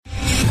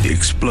the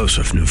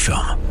explosive new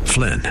film,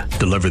 Flynn,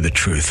 Deliver the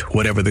Truth,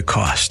 Whatever the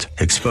Cost,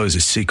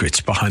 exposes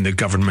secrets behind the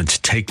government's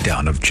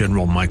takedown of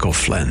General Michael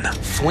Flynn.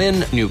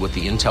 Flynn knew what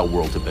the intel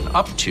world had been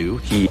up to.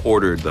 He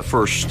ordered the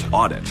first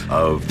audit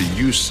of the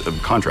use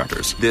of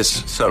contractors.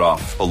 This set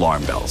off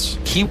alarm bells.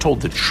 He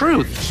told the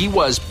truth. He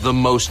was the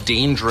most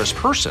dangerous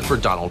person for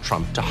Donald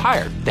Trump to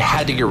hire. They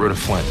had to get rid of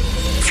Flynn.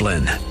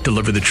 Flynn,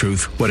 Deliver the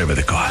Truth, Whatever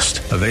the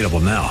Cost. Available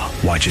now.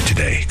 Watch it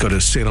today. Go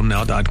to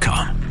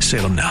salemnow.com.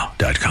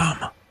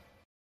 salemnow.com.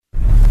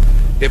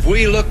 If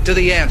we look to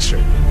the answer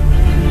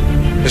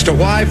as to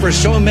why for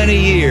so many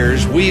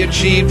years we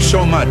achieved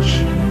so much,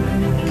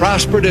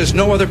 prospered as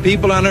no other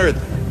people on earth,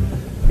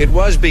 it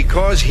was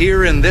because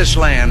here in this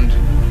land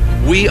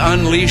we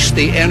unleashed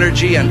the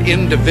energy and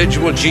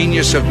individual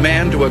genius of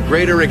man to a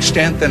greater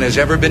extent than has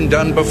ever been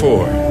done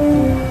before.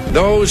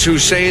 Those who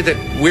say that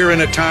we're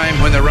in a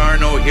time when there are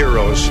no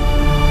heroes,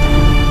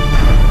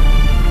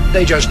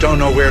 they just don't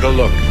know where to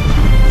look.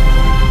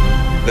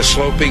 The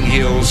sloping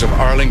hills of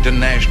Arlington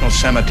National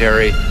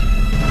Cemetery,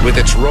 with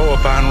its row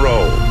upon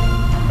row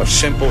of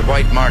simple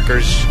white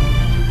markers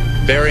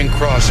bearing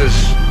crosses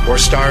or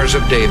stars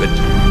of David,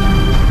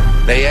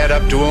 they add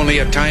up to only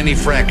a tiny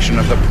fraction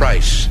of the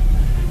price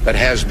that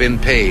has been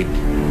paid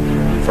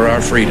for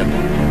our freedom.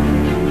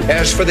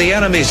 As for the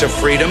enemies of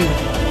freedom,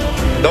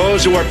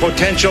 those who are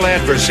potential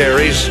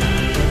adversaries,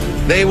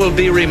 they will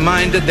be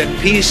reminded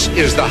that peace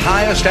is the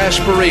highest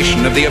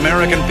aspiration of the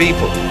American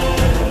people.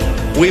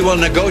 We will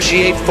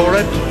negotiate for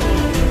it,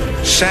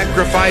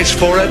 sacrifice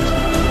for it.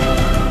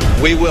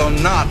 We will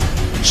not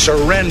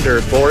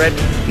surrender for it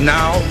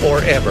now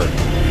or ever.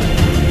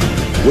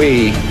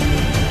 We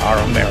are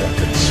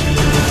Americans.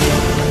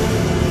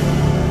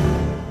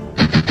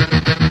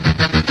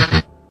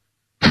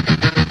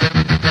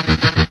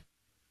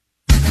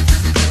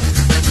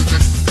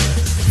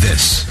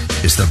 This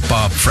is the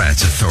Bob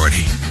Frantz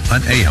Authority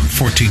on AM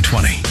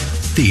 1420.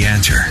 The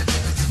Answer.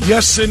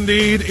 Yes,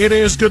 indeed, it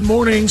is. Good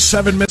morning,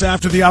 7 minutes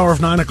after the hour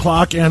of 9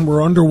 o'clock, and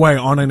we're underway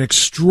on an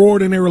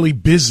extraordinarily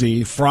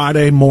busy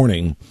Friday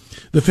morning,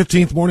 the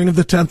 15th morning of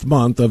the 10th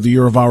month of the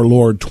year of our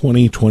Lord,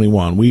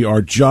 2021. We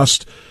are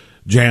just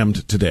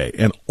jammed today,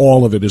 and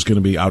all of it is going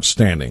to be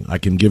outstanding. I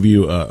can give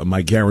you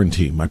my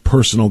guarantee, my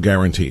personal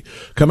guarantee.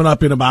 Coming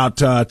up in about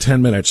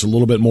 10 minutes, a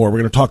little bit more, we're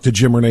going to talk to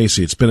Jim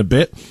Renacci. It's been a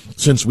bit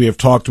since we have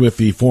talked with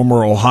the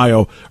former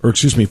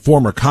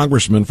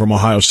congressman from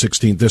Ohio's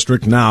 16th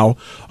district, now,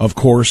 of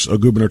course, a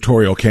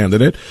gubernatorial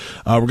candidate.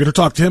 We're going to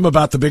talk to him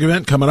about the big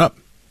event coming up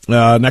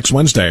next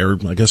Wednesday, or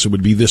I guess it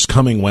would be this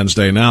coming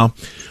Wednesday now,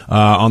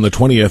 on the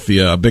 20th,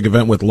 the big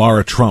event with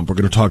Lara Trump. We're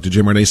going to talk to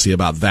Jim Renacci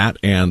about that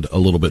and a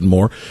little bit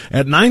more.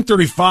 At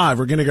 9:35,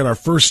 we're going to get our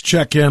first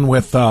check-in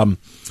with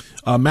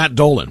Matt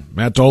Dolan.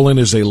 Matt Dolan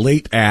is a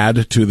late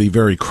add to the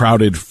very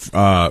crowded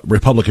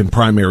Republican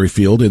primary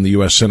field in the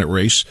U.S. Senate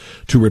race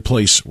to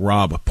replace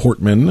Rob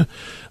Portman.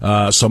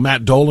 So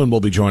Matt Dolan will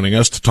be joining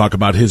us to talk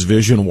about his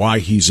vision, why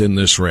he's in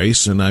this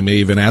race, and I may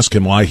even ask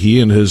him why he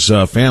and his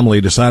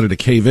family decided to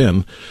cave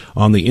in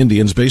on the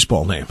Indians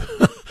baseball name.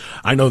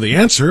 I know the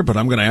answer, but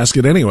I'm going to ask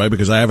it anyway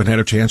because I haven't had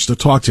a chance to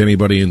talk to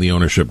anybody in the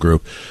ownership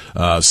group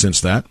since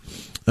that.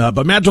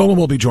 But Matt Dolan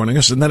will be joining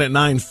us. And then at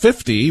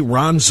 9:50,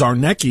 Ron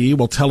Czarnecki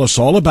will tell us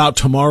all about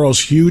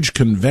tomorrow's huge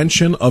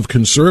convention of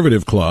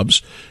conservative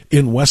clubs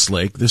in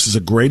Westlake. This is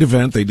a great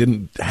event. They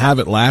didn't have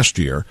it last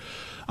year.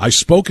 I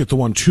spoke at the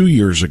one 2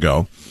 years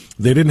ago.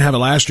 They didn't have it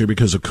last year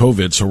because of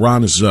COVID, so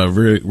Ron is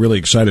really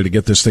excited to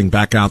get this thing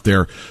back out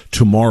there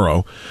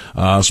tomorrow.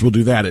 So we'll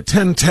do that. At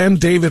 10:10,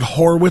 David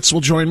Horowitz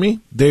will join me.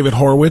 David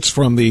Horowitz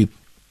from the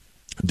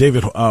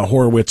David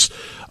Horowitz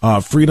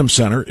Freedom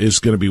Center is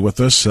going to be with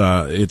us.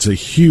 It's a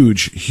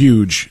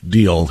huge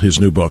deal, his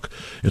new book.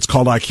 It's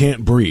called I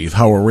Can't Breathe,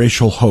 How a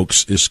Racial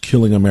Hoax is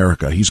Killing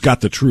America. He's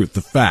got the truth,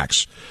 the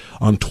facts,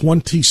 on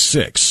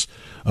 26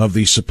 of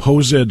the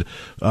supposed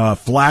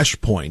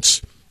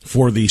flashpoints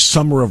for the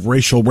summer of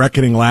racial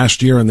reckoning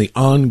last year and the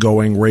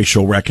ongoing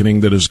racial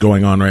reckoning that is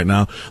going on right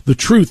now. The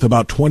truth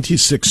about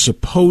 26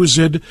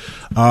 supposed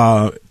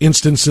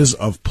instances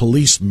of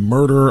police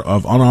murder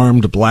of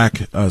unarmed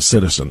black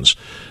citizens.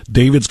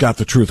 David's got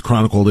the truth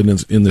chronicled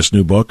in this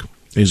new book.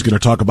 He's going to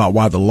talk about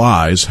why the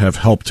lies have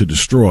helped to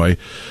destroy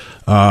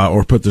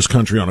or put this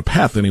country on a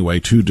path anyway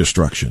to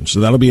destruction. So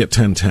that'll be at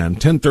 10:10.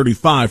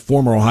 10:35,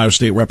 former Ohio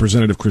State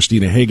Representative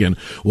Christina Hagan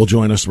will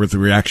join us with the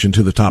reaction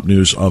to the top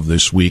news of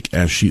this week,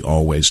 as she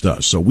always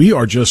does. So we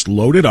are just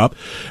loaded up,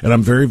 and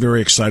I'm very,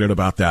 very excited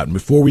about that. And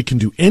before we can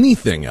do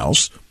anything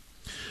else,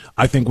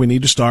 I think we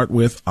need to start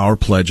with our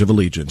Pledge of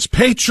Allegiance.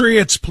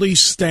 Patriots, please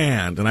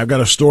stand. And I've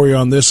got a story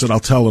on this that I'll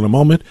tell in a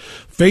moment.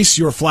 Face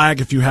your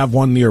flag if you have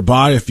one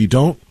nearby. If you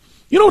don't,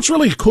 you know, it's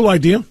really a cool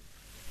idea,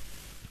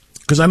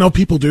 because I know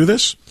people do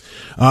this.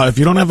 If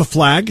you don't have a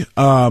flag,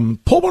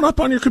 pull one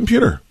up on your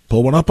computer.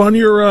 Pull one up on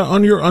your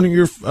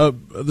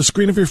the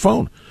screen of your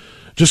phone.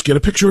 Just get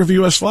a picture of a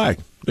U.S. flag.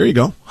 There you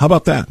go. How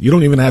about that? You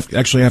don't even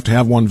actually have to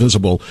have one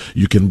visible.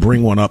 You can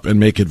bring one up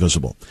and make it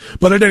visible.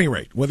 But at any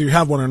rate, whether you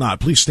have one or not,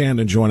 please stand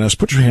and join us.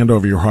 Put your hand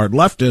over your heart.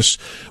 Leftists,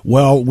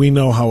 well, we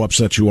know how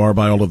upset you are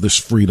by all of this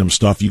freedom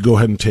stuff. You go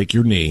ahead and take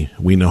your knee.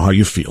 We know how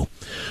you feel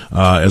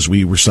as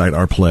we recite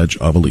our Pledge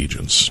of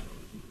Allegiance.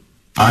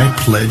 I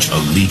pledge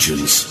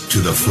allegiance to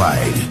the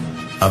flag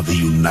of the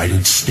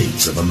United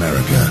States of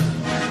America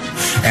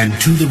and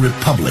to the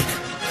republic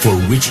for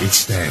which it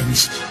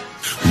stands,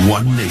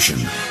 one nation,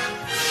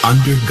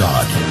 under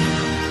God,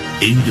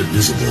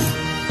 indivisible,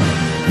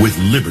 with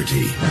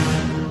liberty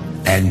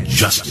and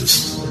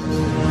justice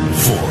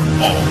for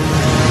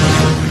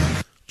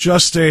all.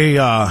 Just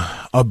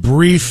a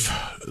brief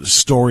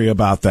story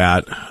about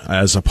that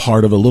as a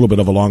part of a little bit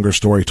of a longer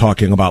story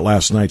talking about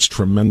last night's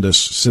tremendous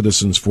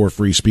Citizens for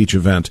Free Speech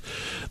event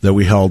that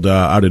we held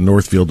out in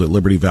Northfield at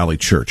Liberty Valley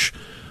Church.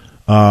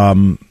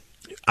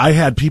 I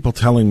had people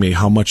telling me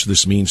how much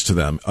this means to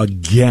them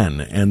again,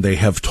 and they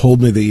have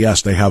told me that,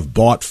 yes, they have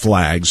bought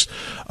flags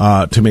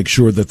to make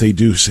sure that they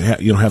do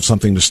have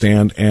something to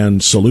stand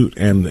and salute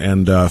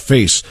and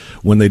face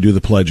when they do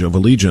the Pledge of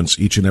Allegiance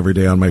each and every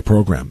day on my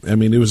program. I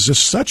mean, it was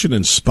just such an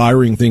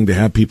inspiring thing to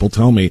have people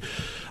tell me,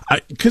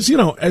 because,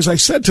 as I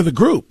said to the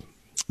group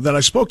that I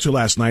spoke to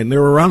last night, and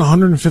there were around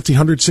 150,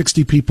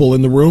 160 people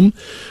in the room,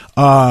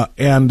 I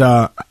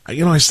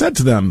said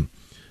to them,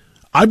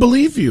 I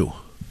believe you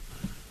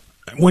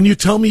when you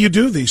tell me you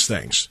do these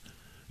things.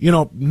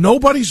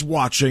 Nobody's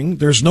watching.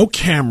 There's no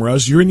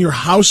cameras. You're in your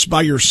house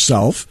by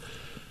yourself.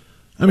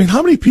 I mean,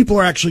 how many people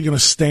are actually going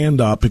to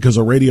stand up because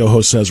a radio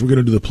host says we're going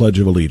to do the Pledge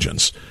of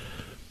Allegiance?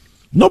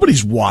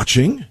 Nobody's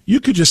watching. You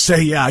could just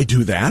say, yeah, I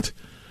do that.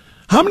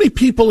 How many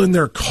people in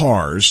their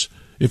cars,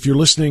 if you're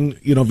listening,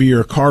 via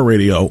your car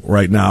radio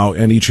right now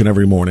and each and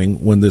every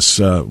morning when this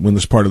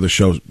part of the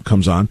show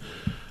comes on,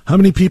 how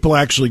many people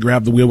actually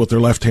grab the wheel with their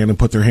left hand and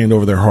put their hand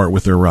over their heart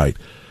with their right?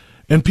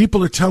 And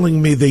people are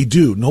telling me they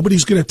do.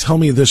 Nobody's going to tell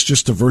me this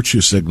just to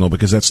virtue signal,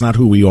 because that's not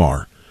who we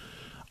are.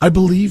 I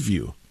believe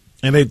you.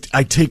 And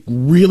I take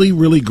really,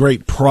 really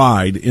great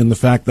pride in the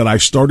fact that I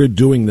started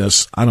doing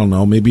this, I don't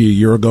know, maybe a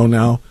year ago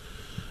now.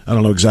 I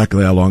don't know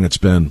exactly how long it's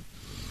been.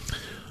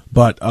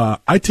 But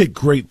I take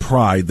great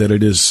pride that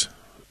it is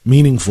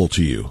meaningful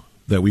to you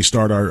that we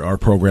start our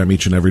program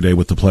each and every day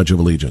with the Pledge of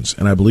Allegiance.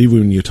 And I believe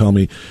when you tell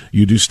me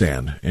you do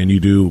stand and you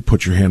do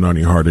put your hand on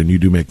your heart and you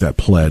do make that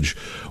pledge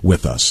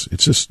with us.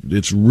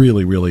 It's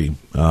really, really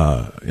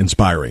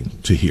inspiring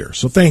to hear.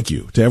 So thank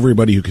you to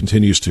everybody who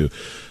continues to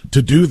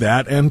do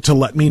that and to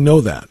let me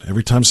know that.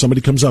 Every time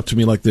somebody comes up to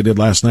me like they did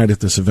last night at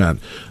this event,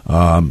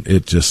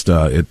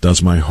 it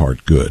does my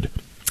heart good.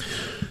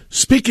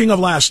 Speaking of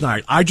last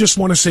night, I just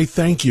want to say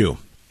thank you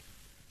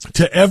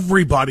to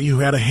everybody who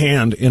had a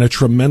hand in a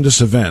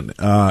tremendous event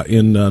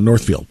in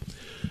Northfield.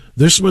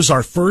 This was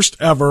our first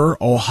ever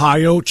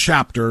Ohio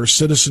chapter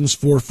Citizens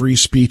for Free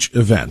Speech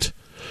event.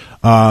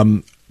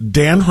 Dan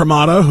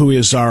Hramada, who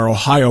is our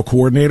Ohio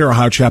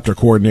chapter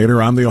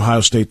coordinator, I'm the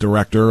Ohio State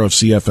director of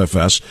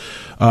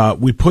CFFS.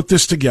 We put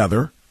this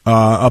together,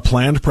 a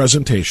planned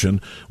presentation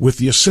with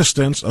the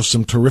assistance of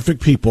some terrific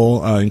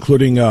people,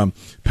 including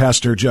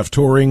Pastor Jeff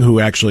Turing,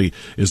 who actually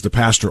is the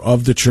pastor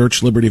of the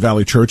church, Liberty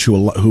Valley Church,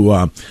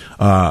 who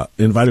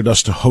invited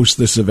us to host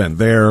this event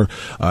there,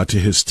 to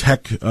his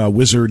tech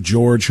wizard,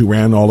 George, who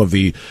ran all of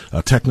the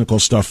technical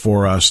stuff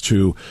for us,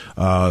 to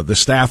the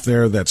staff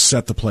there that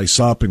set the place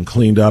up and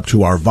cleaned up,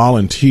 to our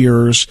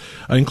volunteers,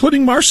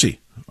 including Marcy.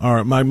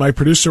 My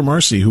producer,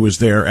 Marcy, who was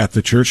there at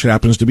the church, it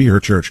happens to be her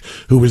church,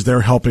 who was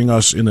there helping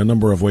us in a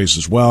number of ways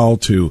as well,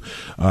 to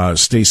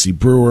Stacy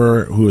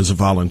Brewer, who is a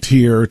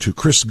volunteer, to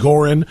Chris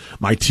Gorin,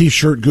 my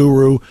T-shirt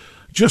guru.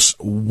 Just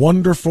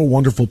wonderful,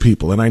 wonderful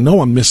people. And I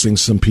know I'm missing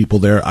some people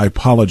there. I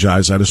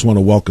apologize. I just want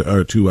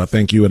to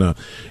thank you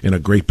in a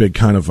great big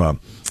kind of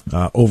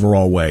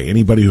overall way.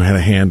 Anybody who had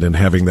a hand in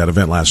having that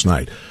event last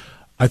night.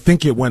 I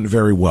think it went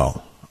very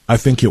well. I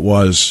think it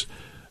was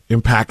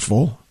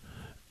impactful.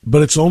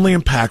 But it's only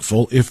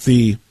impactful if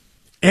the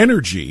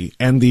energy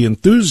and the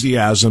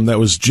enthusiasm that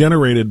was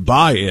generated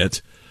by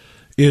it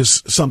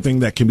is something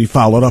that can be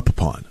followed up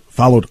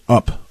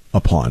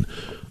upon.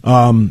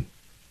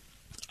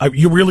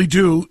 You really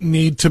do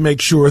need to make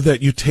sure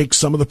that you take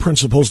some of the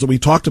principles that we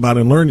talked about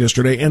and learned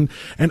yesterday and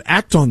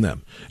act on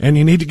them. And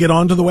you need to get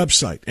onto the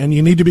website, and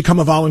you need to become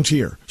a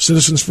volunteer,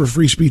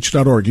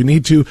 citizensforfreespeech.org. You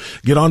need to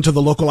get onto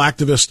the local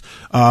activist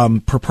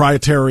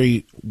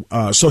proprietary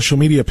social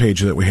media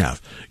page that we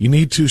have. You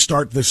need to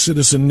start the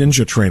Citizen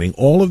Ninja training.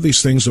 All of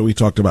these things that we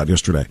talked about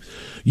yesterday,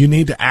 you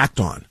need to act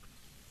on.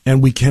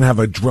 And we can have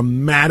a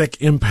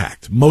dramatic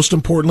impact. Most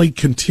importantly,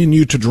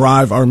 continue to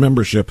drive our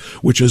membership,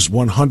 which is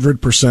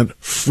 100%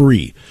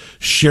 free.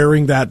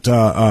 Sharing that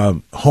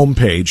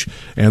homepage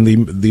and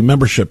the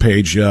membership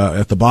page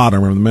at the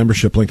bottom, or the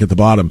membership link at the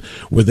bottom,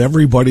 with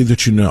everybody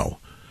that you know.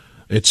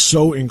 It's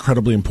so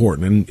incredibly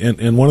important.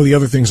 And one of the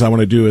other things I want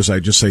to do is I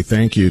just say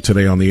thank you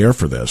today on the air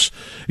for this,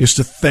 is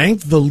to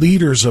thank the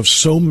leaders of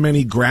so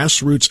many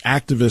grassroots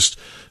activist,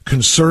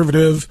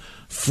 conservative,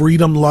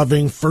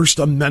 freedom-loving, First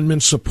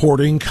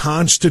Amendment-supporting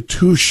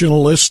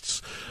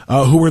constitutionalists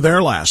who were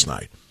there last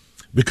night,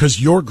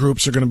 because your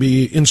groups are going to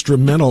be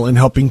instrumental in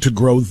helping to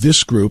grow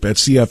this group at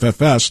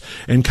CFFS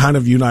and kind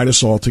of unite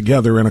us all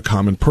together in a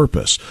common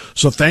purpose.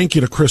 So thank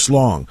you to Chris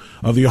Long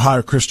of the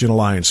Ohio Christian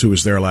Alliance, who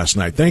was there last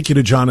night. Thank you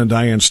to John and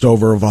Diane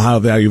Stover of Ohio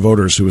Value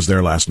Voters, who was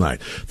there last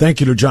night. Thank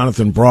you to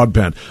Jonathan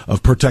Broadbent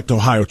of Protect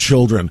Ohio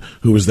Children,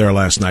 who was there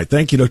last night.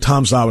 Thank you to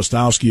Tom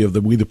Zawistowski of the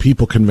We the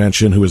People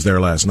Convention, who was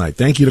there last night.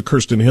 Thank you to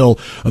Kirsten Hill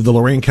of the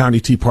Lorain County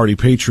Tea Party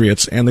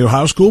Patriots and the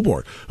Ohio School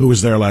Board, who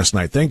was there last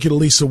night. Thank you to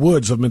Lisa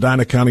Woods of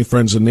Medina County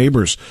Friends and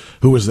Neighbors,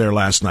 who was there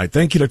last night.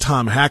 Thank you to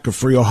Tom Hack of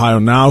Free Ohio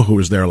Now, who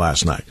was there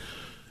last night.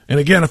 And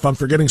again, if I'm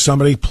forgetting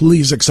somebody,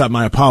 please accept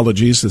my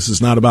apologies. This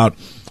is not about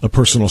a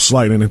personal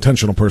slight, an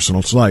intentional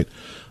personal slight.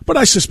 But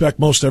I suspect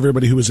most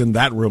everybody who was in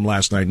that room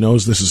last night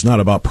knows this is not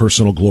about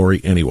personal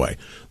glory anyway.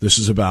 This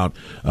is about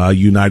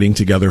uniting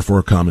together for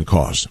a common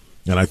cause.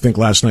 And I think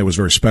last night was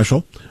very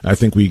special. I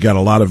think we got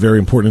a lot of very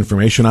important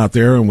information out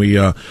there, and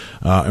we're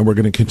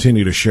going to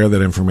continue to share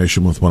that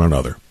information with one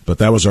another. But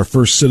that was our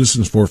first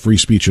Citizens for Free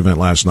Speech event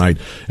last night,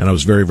 and I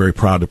was very, very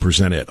proud to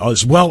present it,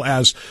 as well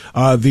as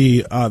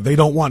They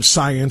Don't Want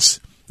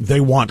Science,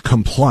 They Want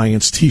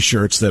Compliance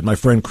T-shirts that my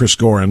friend Chris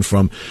Gorin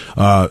from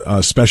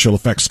Special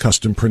Effects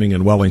Custom Printing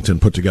in Wellington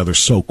put together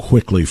so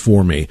quickly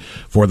for me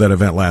for that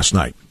event last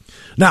night.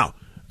 Now,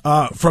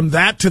 from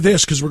that to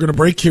this, because we're going to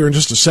break here in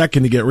just a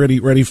second to get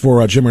ready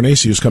for Jim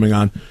Renacci, who's coming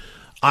on.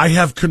 I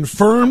have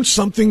confirmed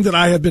something that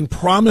I have been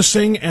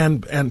promising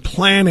and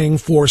planning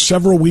for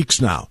several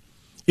weeks now.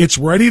 It's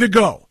ready to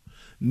go.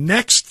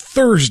 Next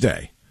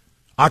Thursday,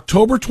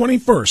 October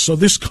 21st, so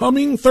this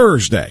coming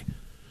Thursday,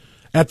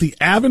 at the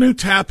Avenue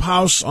Tap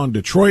House on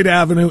Detroit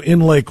Avenue in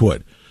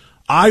Lakewood,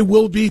 I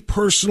will be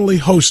personally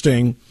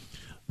hosting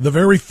the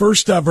very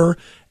first ever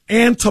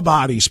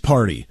Antibodies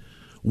Party.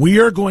 We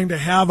are going to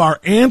have our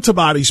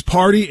Antibodies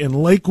Party in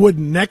Lakewood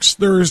next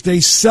Thursday,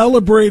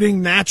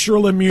 celebrating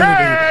natural immunity.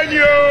 Can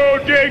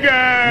you dig it?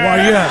 Why,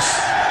 yes.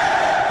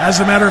 As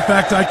a matter of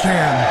fact, I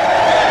can.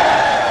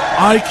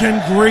 I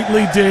can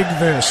greatly dig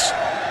this.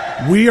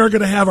 We are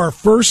going to have our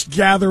first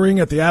gathering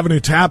at the Avenue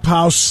Tap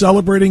House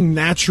celebrating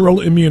natural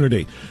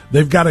immunity.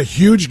 They've got a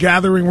huge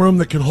gathering room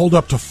that can hold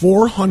up to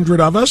 400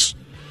 of us.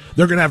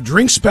 They're going to have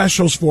drink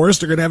specials for us.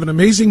 They're going to have an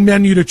amazing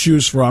menu to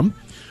choose from.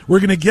 We're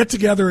going to get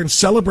together and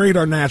celebrate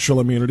our natural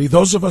immunity,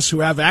 those of us who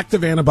have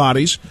active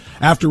antibodies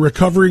after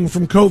recovering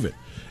from COVID,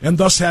 and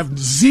thus have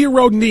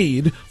zero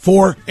need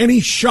for any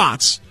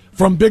shots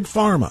from Big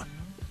Pharma.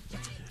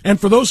 And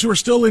for those who are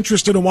still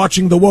interested in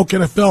watching the woke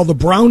NFL, the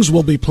Browns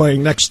will be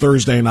playing next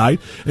Thursday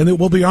night, and it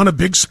will be on a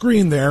big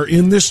screen there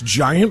in this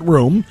giant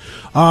room.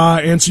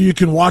 And so you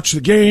can watch the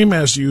game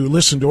as you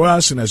listen to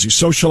us and as you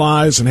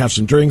socialize and have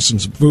some drinks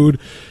and some food.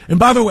 And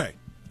by the way,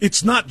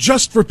 it's not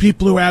just for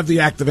people who have the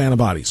active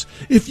antibodies.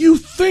 If you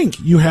think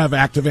you have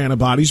active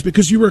antibodies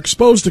because you were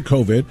exposed to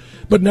COVID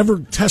but never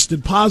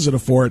tested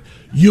positive for it,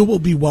 you will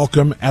be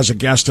welcome as a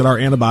guest at our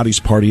Antibodies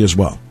Party as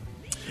well.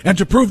 And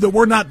to prove that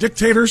we're not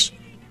dictators,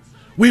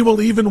 we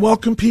will even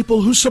welcome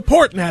people who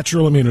support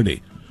natural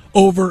immunity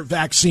over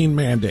vaccine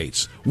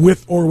mandates,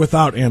 with or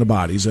without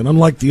antibodies. And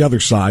unlike the other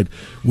side,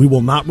 we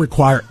will not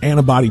require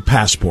antibody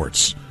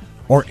passports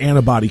or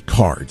antibody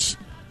cards.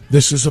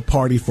 This is a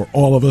party for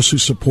all of us who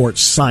support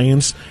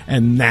science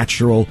and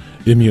natural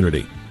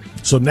immunity.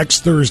 So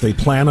next Thursday,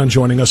 plan on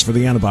joining us for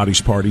the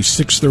Antibodies Party.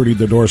 6:30,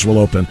 the doors will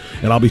open,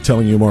 and I'll be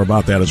telling you more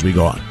about that as we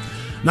go on.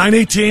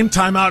 9:18,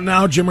 time out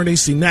now. Jim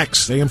Renacci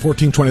next. AM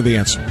 1420, The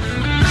Answer.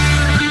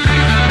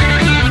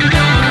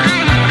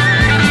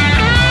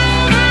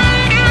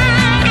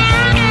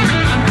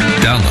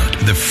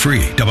 Download the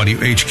free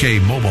WHK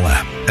mobile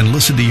app and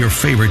listen to your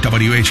favorite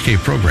WHK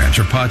programs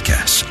or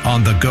podcasts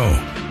on the go.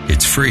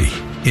 It's free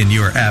in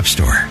your app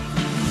store.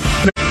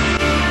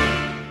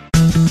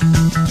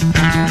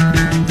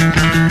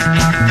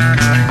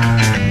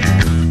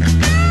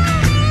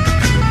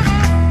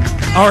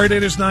 All right,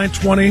 it is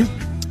 9:20.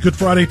 Good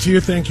Friday to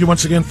you. Thank you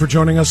once again for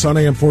joining us on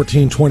AM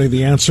 1420,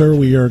 The Answer.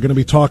 We are going to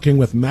be talking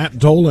with Matt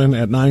Dolan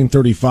at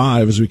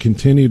 9:35 as we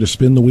continue to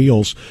spin the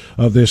wheels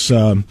of this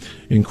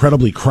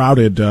incredibly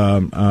crowded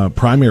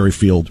primary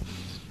field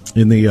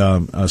in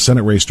the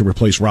Senate race to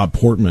replace Rob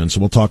Portman. So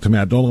we'll talk to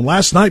Matt Dolan.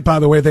 Last night, by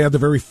the way, they had the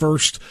very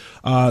first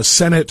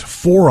Senate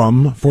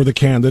forum for the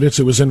candidates.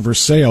 It was in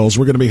Versailles.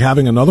 We're going to be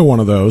having another one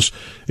of those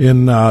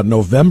in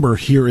November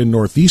here in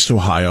Northeast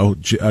Ohio.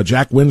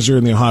 Jack Windsor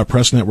and the Ohio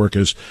Press Network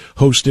is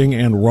hosting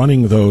and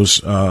running those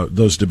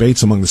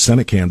debates among the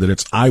Senate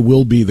candidates. I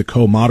will be the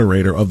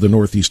co-moderator of the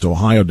Northeast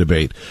Ohio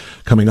debate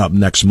coming up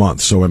next month.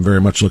 So I'm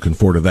very much looking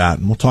forward to that.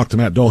 And we'll talk to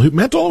Matt Dolan.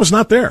 Matt Dolan was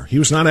not there. He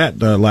was not at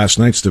last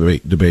night's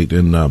debate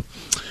in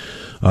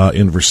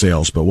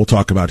Versailles, but we'll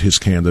talk about his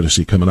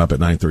candidacy coming up at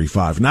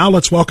 9:35. Now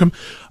let's welcome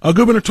a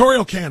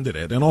gubernatorial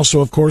candidate and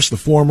also, of course, the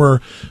former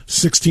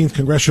 16th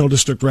Congressional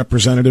District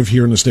Representative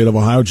here in the state of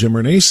Ohio, Jim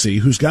Renacci,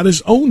 who's got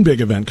his own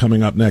big event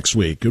coming up next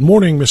week. Good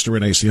morning, Mr.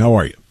 Renacci. How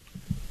are you?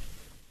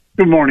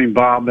 Good morning,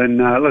 Bob. And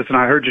listen,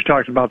 I heard you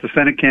talking about the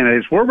Senate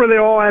candidates. Where were they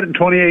all at in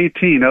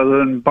 2018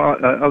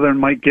 other than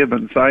Mike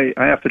Gibbons? I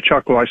have to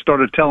chuckle. I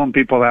started telling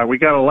people that. We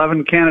got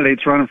 11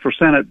 candidates running for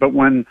Senate, but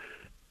when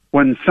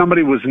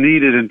somebody was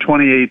needed in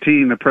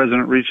 2018, the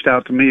president reached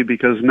out to me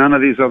because none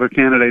of these other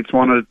candidates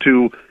wanted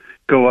to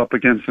go up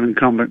against an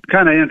incumbent.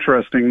 Kind of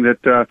interesting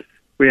that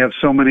we have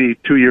so many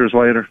 2 years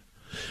later.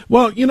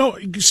 Well,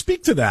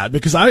 speak to that,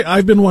 because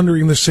I've been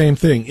wondering the same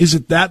thing. Is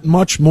it that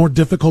much more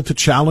difficult to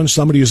challenge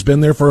somebody who's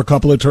been there for a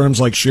couple of terms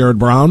like Sherrod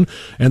Brown,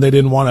 and they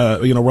didn't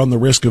want to, run the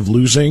risk of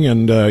losing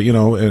and,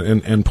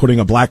 and putting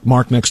a black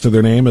mark next to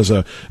their name as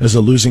a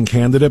losing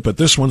candidate? But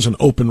this one's an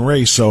open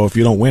race, so if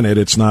you don't win it,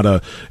 it's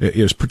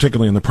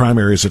particularly in the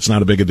primaries, it's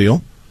not a big a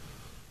deal.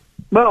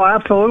 Well,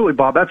 absolutely,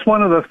 Bob. That's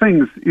one of the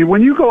things.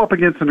 When you go up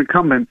against an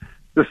incumbent,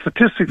 the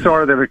statistics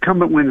are that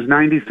incumbent wins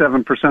 97%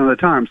 of the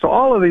time. So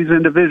all of these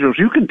individuals,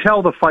 you can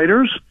tell the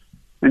fighters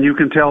and you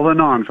can tell the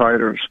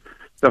non-fighters.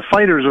 The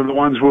fighters are the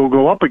ones who will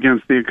go up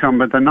against the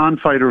incumbent. The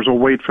non-fighters will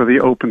wait for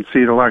the open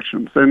seat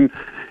elections. And,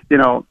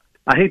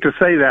 I hate to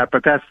say that,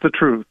 but that's the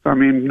truth. I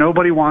mean,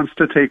 nobody wants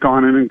to take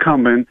on an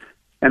incumbent.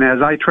 And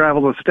as I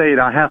travel the state,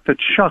 I have to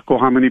chuckle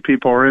how many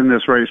people are in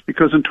this race.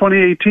 Because in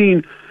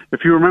 2018,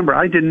 if you remember,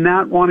 I did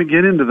not want to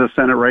get into the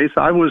Senate race.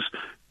 I was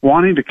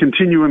wanting to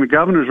continue in the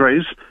governor's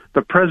race.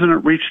 The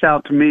president reached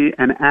out to me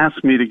and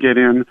asked me to get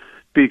in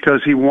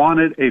because he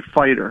wanted a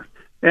fighter.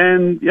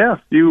 And yeah,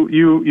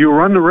 you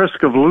run the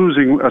risk of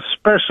losing,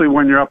 especially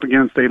when you're up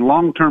against a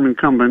long-term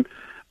incumbent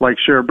like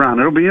Sherrod Brown.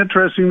 It'll be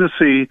interesting to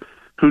see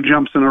who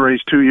jumps in the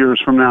race 2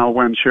 years from now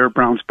when Sherrod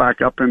Brown's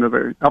back up into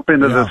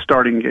the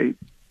starting gate.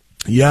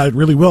 Yeah, it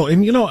really will.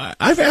 And,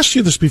 I've asked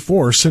you this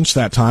before since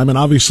that time, and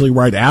obviously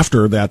right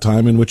after that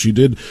time in which you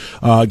did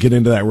get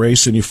into that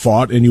race and you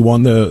fought and you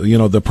won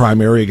the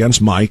primary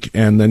against Mike,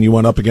 and then you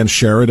went up against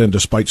Sherrod, and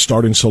despite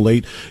starting so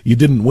late, you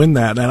didn't win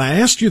that. And I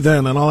asked you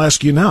then, and I'll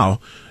ask you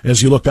now,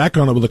 as you look back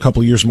on it with a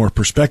couple of years more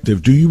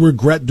perspective, do you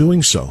regret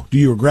doing so? Do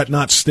you regret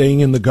not staying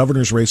in the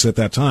governor's race at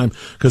that time?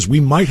 Because we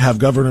might have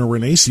Governor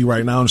Renacci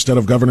right now instead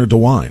of Governor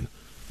DeWine.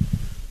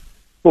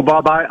 Well,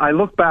 Bob, I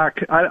look back.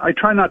 I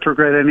try not to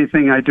regret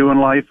anything I do in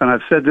life, and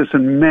I've said this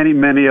in many,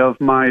 many of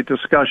my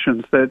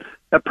discussions, that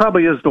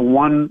probably is the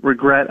one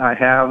regret I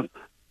have,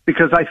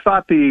 because I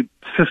thought the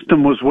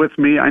system was with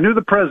me. I knew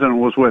the president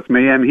was with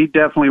me, and he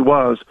definitely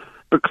was,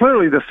 but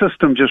clearly the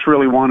system just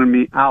really wanted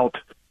me out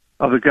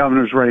of the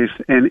governor's race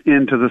and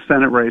into the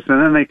Senate race,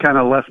 and then they kind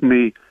of left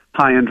me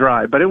high and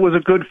dry. But it was a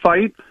good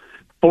fight.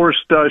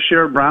 Forced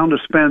Sherrod Brown to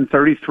spend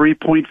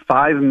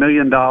 $33.5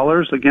 million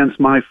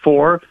against my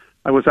 4.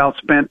 I was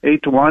outspent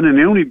 8-1, and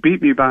they only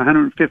beat me by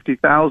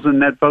 150,000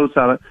 net votes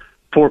out of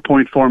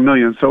 4.4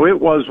 million. So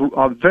it was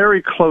a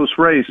very close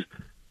race.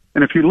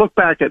 And if you look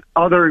back at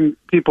other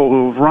people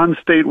who've run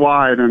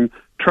statewide and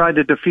tried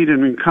to defeat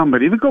an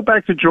incumbent, even go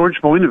back to George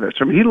Voinovich.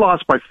 I mean, he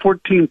lost by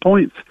 14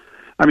 points.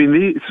 I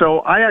mean, so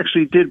I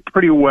actually did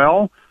pretty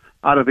well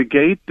out of the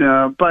gate.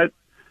 But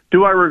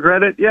do I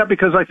regret it? Yeah,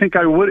 because I think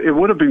it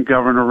would have been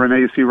Governor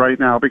Renacci right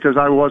now, because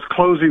I was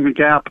closing the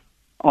gap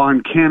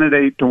on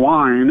candidate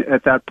DeWine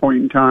at that point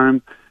in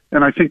time,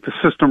 and I think the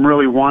system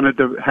really wanted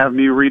to have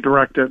me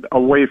redirected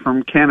away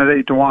from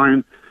candidate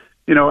DeWine.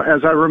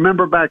 As I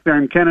remember back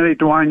then, candidate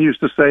DeWine used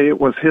to say it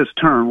was his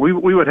turn. We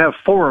would have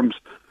forums,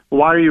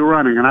 why are you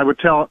running? And I would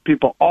tell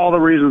people all the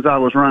reasons I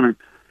was running,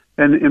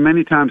 and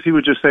many times he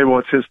would just say, well,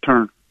 it's his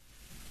turn.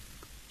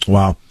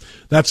 Wow.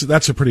 That's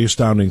a pretty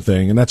astounding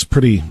thing, and that's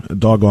pretty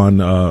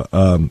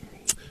doggone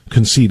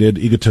conceited,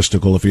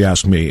 egotistical, if you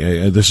ask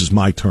me. This is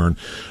my turn.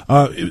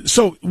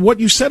 So what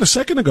you said a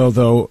second ago,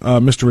 though,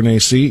 Mr.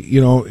 Renacci,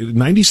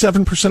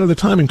 97% of the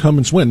time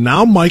incumbents win.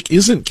 Now Mike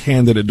isn't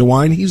candidate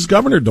DeWine, he's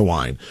Governor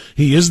DeWine.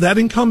 He is that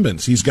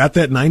incumbent. He's got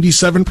that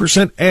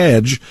 97%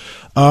 edge.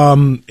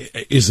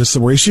 Is this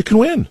the race you can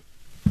win?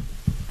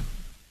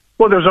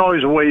 Well, there's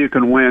always a way you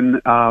can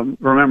win.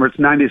 Remember, it's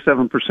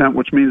 97%,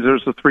 which means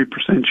there's a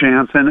 3%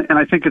 chance. And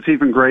I think it's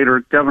even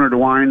greater. Governor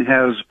DeWine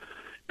has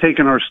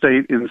taken our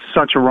state in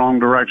such a wrong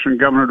direction.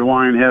 Governor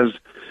DeWine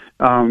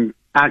has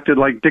acted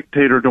like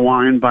dictator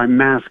DeWine by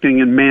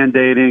masking and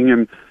mandating,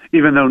 and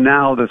even though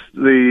now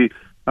the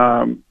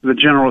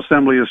General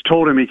Assembly has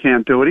told him he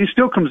can't do it, he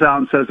still comes out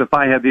and says, if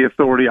I had the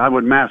authority, I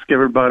would mask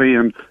everybody,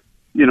 and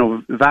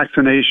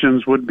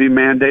vaccinations would be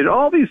mandated.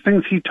 All these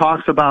things he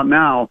talks about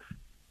now,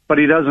 but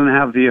he doesn't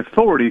have the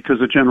authority because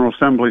the General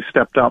Assembly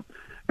stepped up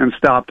and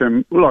stopped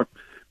him. Look,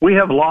 we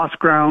have lost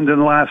ground in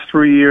the last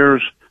 3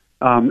 years.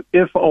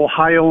 If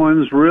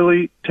Ohioans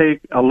really take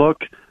a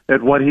look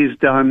at what he's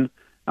done,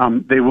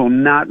 they will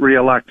not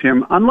reelect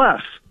him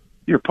unless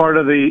you're part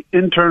of the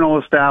internal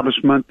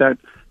establishment that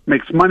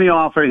makes money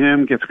off of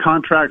him, gets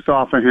contracts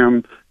off of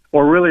him,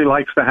 or really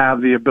likes to have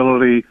the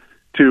ability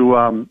to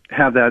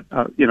have that,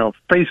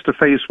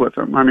 face-to-face with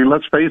him. I mean,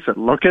 let's face it.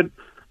 Look at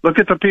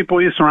the people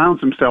he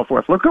surrounds himself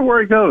with. Look at where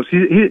he goes.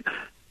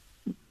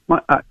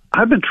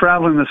 I've been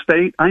traveling the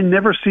state. I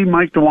never see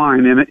Mike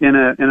DeWine in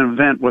an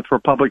event with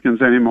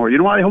Republicans anymore. You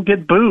know why? He'll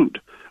get booed.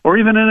 Or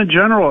even in a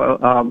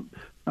general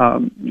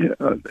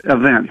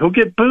event, he'll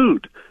get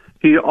booed.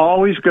 he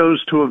always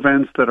goes to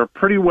events that are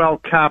pretty well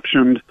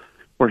captioned,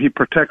 where he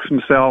protects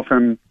himself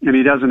and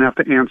he doesn't have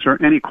to answer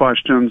any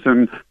questions,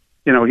 and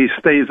he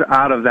stays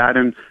out of that.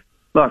 And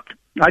look,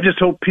 I just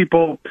hope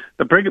people,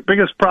 the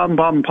biggest problem,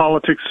 Bob, in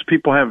politics is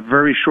people have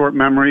very short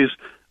memories.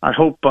 I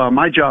hope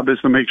my job is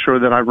to make sure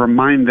that I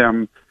remind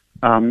them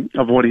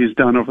of what he's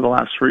done over the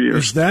last 3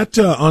 years. Is that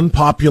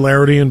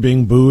unpopularity and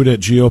being booed at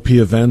GOP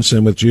events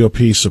and with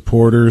GOP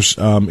supporters,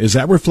 is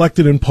that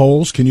reflected in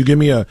polls? Can you give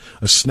me a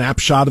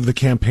snapshot of the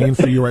campaign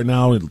for you right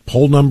now?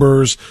 Poll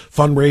numbers,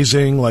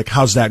 fundraising, like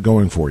how's that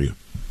going for you?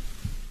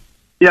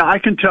 Yeah, I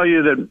can tell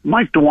you that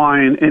Mike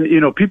DeWine,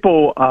 and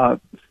people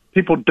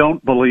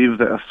don't believe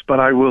this,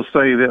 but I will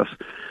say this.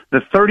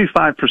 The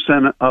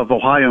 35% of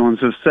Ohioans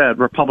have said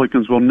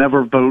Republicans will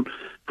never vote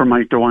for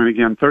Mike DeWine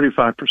again,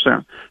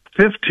 35%.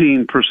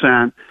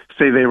 15%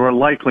 say they were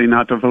likely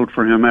not to vote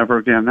for him ever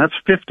again. That's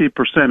 50%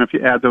 if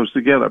you add those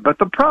together. But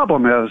the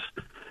problem is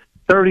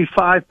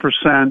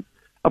 35%,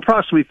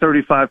 approximately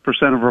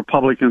 35% of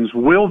Republicans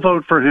will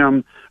vote for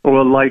him or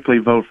will likely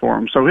vote for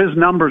him. So his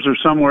numbers are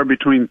somewhere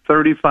between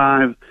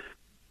 35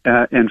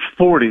 and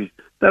 40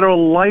 that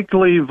will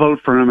likely vote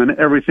for him in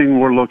everything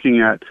we're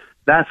looking at.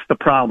 That's the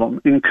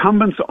problem.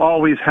 Incumbents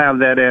always have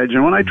that edge.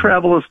 And when I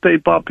travel the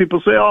state, Bob, people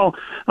say, oh,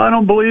 I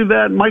don't believe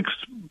that. Mike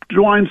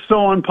DeWine's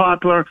so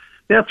unpopular.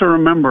 You have to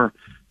remember,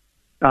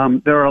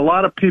 there are a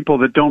lot of people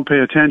that don't pay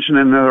attention,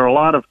 and there are a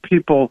lot of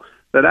people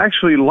that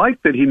actually like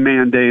that he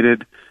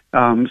mandated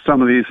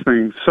some of these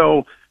things.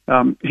 So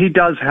he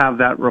does have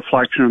that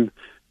reflection.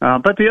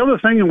 But the other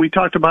thing, and we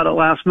talked about it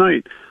last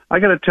night, I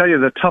got to tell you,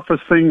 the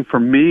toughest thing for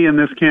me in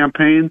this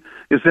campaign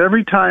is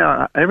every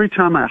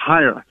time I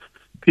hire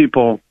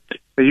people,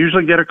 they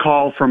usually get a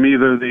call from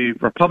either the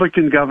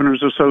Republican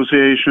Governors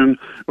Association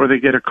or they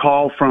get a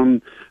call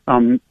from,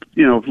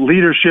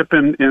 leadership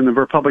in the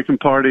Republican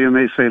Party, and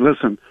they say,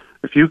 listen,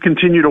 if you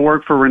continue to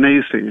work for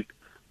Renacci,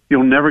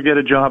 you'll never get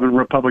a job in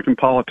Republican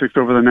politics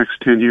over the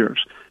next 10 years.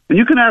 And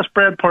you can ask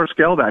Brad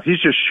Parscale that.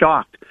 He's just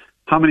shocked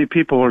how many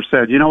people have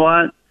said, you know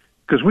what?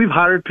 Because we've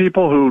hired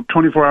people who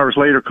 24 hours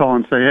later call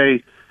and say,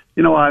 hey,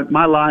 you know what,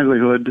 my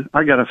livelihood,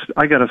 I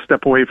gotta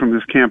step away from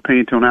this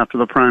campaign till after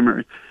the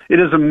primary. It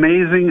is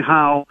amazing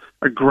how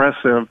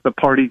aggressive the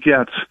party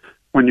gets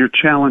when you're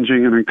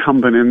challenging an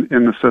incumbent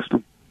in the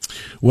system.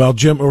 Well,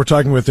 Jim, we're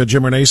talking with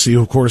Jim Renacci,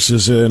 who, of course,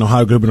 is an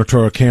Ohio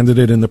gubernatorial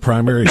candidate in the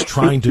primary. He's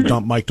trying to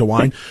dump Mike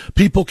DeWine.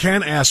 People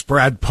can ask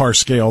Brad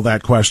Parscale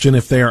that question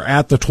if they are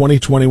at the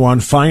 2021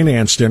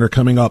 finance dinner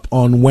coming up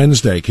on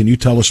Wednesday. Can you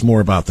tell us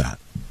more about that?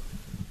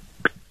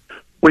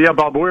 Well, yeah,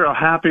 Bob, we're a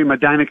happy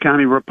Medina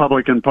County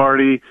Republican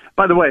Party.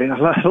 By the way,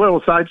 a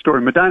little side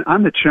story.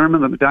 I'm the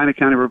chairman of the Medina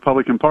County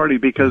Republican Party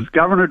because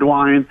Governor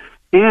DeWine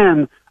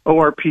and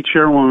ORP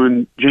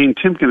chairwoman Jane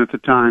Timken at the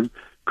time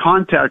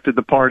contacted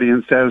the party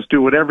and says, do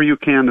whatever you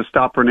can to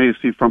stop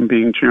Renacci from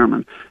being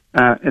chairman.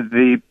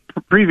 The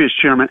previous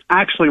chairman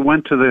actually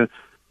went to the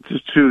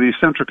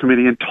Central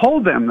Committee and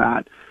told them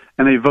that,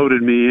 and they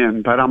voted me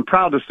in. But I'm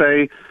proud to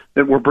say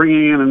that we're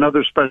bringing in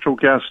another special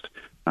guest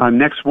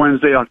next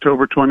Wednesday,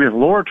 October 20th.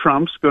 Laura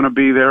Trump's going to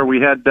be there.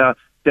 We had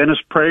Dennis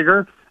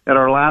Prager at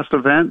our last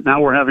event. Now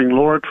we're having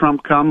Laura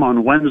Trump come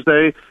on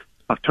Wednesday,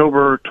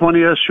 October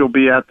 20th. She'll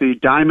be at the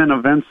Diamond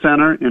Event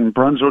Center in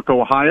Brunswick,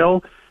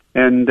 Ohio.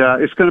 And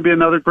it's going to be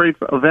another great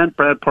event.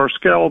 Brad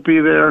Parscale will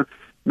be there.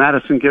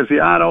 Madison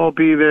Geziato will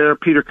be there.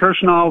 Peter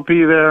Kirshenau will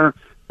be there.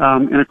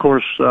 And, of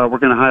course, we're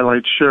going to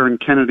highlight Sharon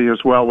Kennedy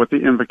as well with the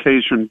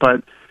invocation.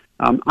 But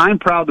I'm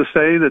proud to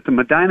say that the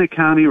Medina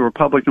County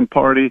Republican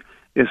Party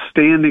is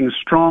standing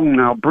strong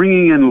now,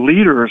 bringing in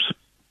leaders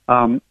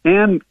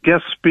and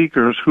guest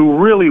speakers who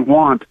really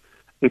want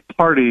a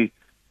party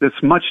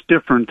that's much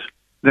different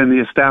than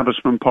the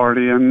establishment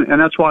party, and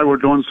that's why we're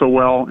doing so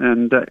well.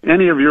 And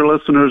any of your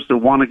listeners that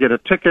want to get a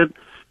ticket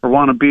or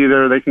want to be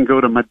there, they can go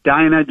to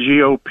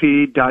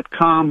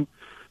medinagop.com.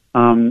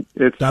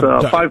 It's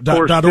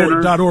five-course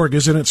dinner. .org,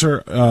 isn't it,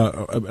 sir?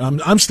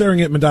 I'm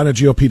staring at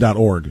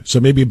medinagop.org,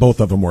 so maybe both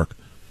of them work.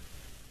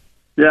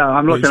 Yeah,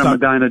 I'm looking at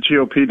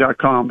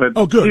medinagop.com. But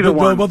oh, good. Either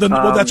one. Well,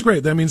 that's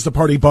great. That means the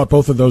party bought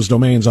both of those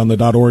domains on the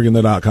 .org and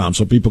the .com,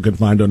 so people can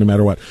find it no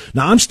matter what.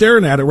 Now, I'm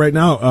staring at it right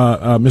now,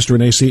 Mr.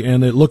 Renacci,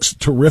 and it looks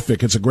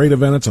terrific. It's a great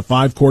event. It's a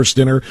 5-course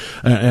dinner,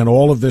 and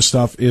all of this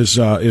stuff is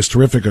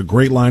terrific. A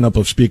great lineup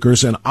of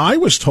speakers. And I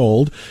was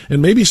told,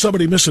 and maybe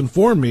somebody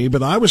misinformed me,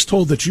 but I was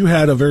told that you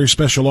had a very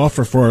special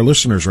offer for our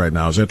listeners right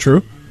now. Is that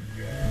true?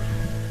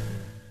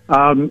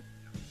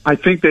 I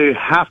think they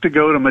have to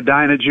go to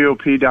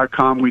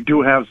medinagop.com. We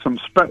do have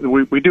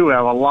we do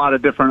have a lot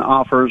of different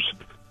offers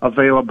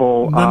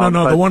available.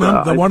 No.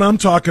 The one I'm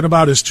talking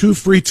about is 2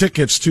 free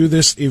tickets to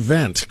this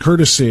event,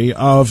 courtesy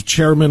of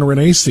Chairman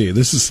Renacci.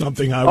 This is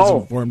something I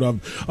was informed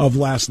of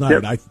last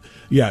night.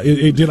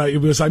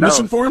 Yep. Was I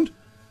misinformed?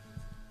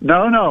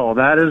 No,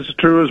 that is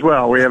true as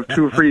well. We have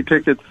 2 free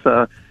tickets,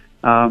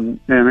 and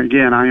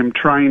again, I am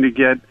trying to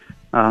get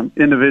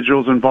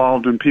individuals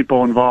involved and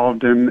people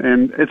involved,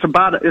 and it's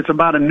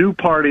about a new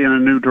party in a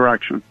new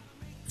direction.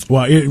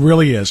 Well, it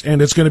really is,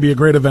 and it's going to be a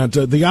great event.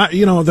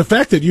 The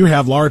fact that you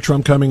have Laura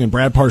Trump coming and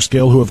Brad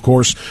Parscale, who of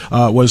course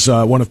was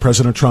one of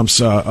President Trump's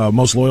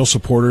most loyal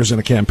supporters and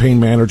a campaign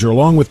manager,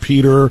 along with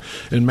Peter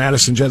and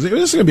Madison Jennings.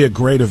 This is going to be a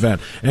great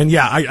event. And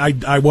yeah,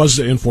 I was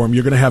informed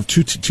you're going to have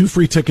two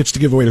free tickets to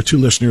give away to 2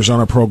 listeners on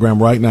our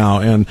program right now,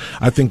 and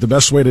I think the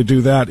best way to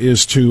do that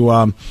is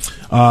to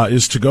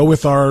go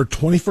with our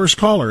 21st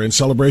caller in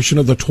celebration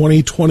of the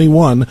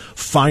 2021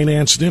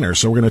 Finance Dinner.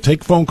 So we're going to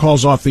take phone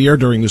calls off the air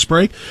during this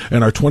break,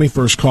 and our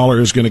 21st caller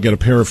is going to get a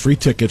pair of free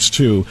tickets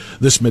to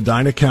this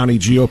Medina County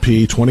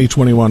GOP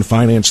 2021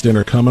 Finance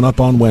Dinner coming up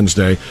on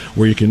Wednesday,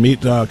 where you can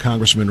meet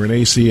Congressman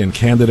Renacci and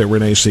candidate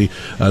Renacci,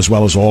 as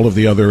well as all of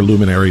the other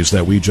luminaries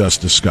that we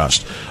just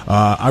discussed.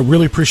 I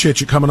really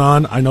appreciate you coming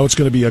on. I know it's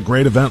going to be a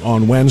great event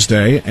on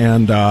Wednesday,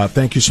 and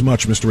thank you so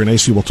much, Mr.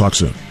 Renacci. We'll talk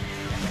soon.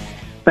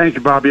 Thank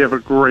you, Bobby. Have a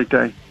great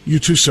day. You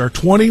too, sir.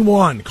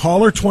 21,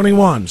 caller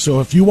 21.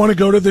 So if you want to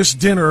go to this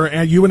dinner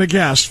and you and a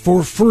guest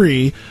for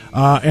free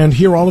and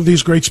hear all of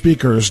these great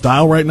speakers,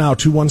 dial right now,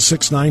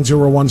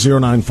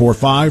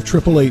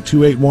 216-901-0945,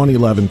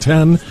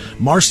 888-281-1110.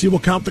 Marcy will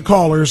count the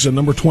callers, and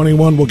number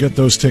 21 will get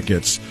those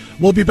tickets.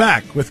 We'll be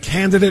back with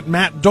candidate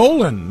Matt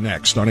Dolan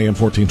next on AM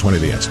 1420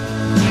 The Answer.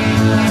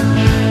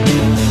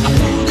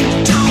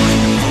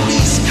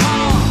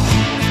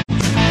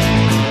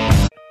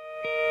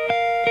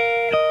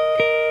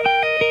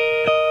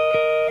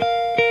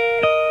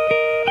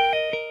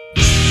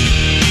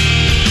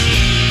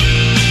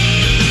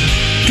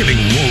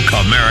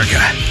 America,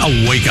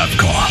 a wake-up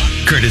call,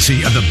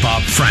 courtesy of the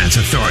Bob France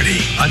Authority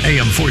on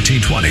AM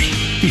 1420,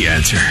 The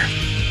Answer.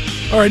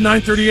 All right,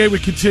 9:38, we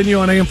continue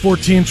on AM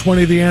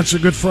 1420, The Answer.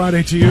 Good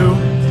Friday to you.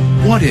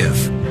 What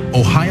if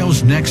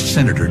Ohio's next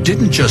senator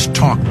didn't just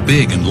talk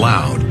big and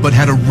loud, but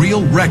had a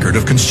real record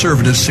of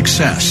conservative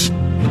success?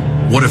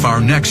 What if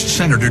our next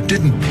senator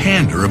didn't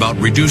pander about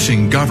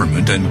reducing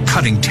government and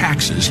cutting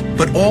taxes,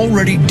 but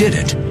already did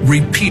it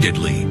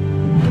repeatedly?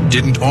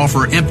 Didn't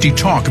offer empty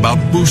talk about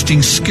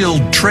boosting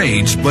skilled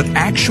trades, but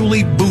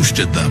actually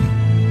boosted them?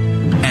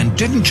 And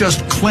didn't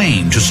just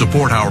claim to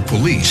support our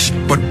police,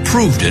 but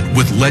proved it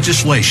with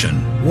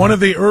legislation? One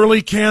of the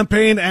early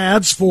campaign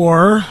ads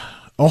for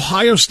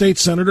Ohio State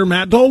Senator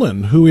Matt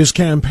Dolan, who is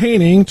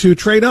campaigning to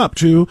trade up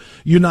to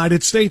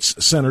United States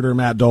Senator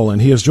Matt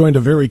Dolan. He has joined a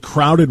very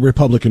crowded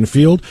Republican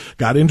field,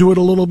 got into it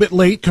a little bit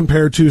late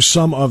compared to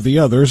some of the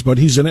others, but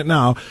he's in it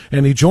now,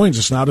 and he joins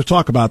us now to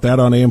talk about that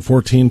on AM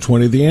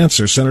 1420 The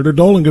Answer. Senator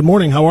Dolan, good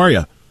morning. How are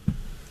you?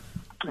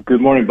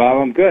 Good morning, Bob.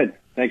 I'm good.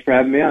 Thanks for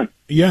having me on.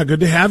 Yeah, good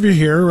to have you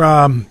here.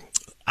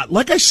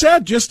 Like I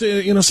said just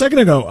a second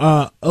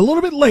ago, a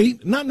little bit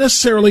late, not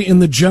necessarily in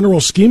the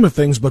general scheme of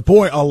things, but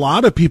boy, a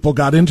lot of people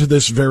got into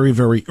this very,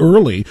 very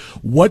early.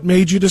 What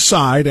made you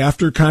decide,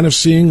 after kind of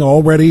seeing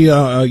already,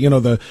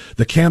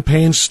 the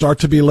campaigns start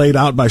to be laid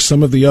out by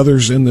some of the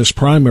others in this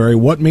primary,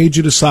 what made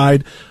you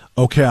decide,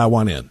 okay, I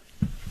want in?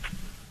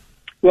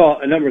 Well,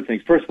 a number of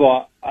things. First of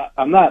all,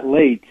 I'm not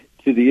late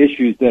to the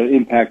issues that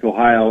impact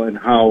Ohio and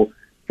how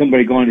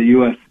somebody going to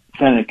U.S.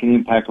 Senate can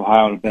impact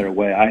Ohio in a better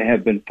way. I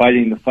have been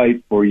fighting the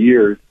fight for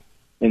years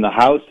in the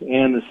House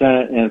and the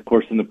Senate and, of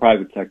course, in the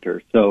private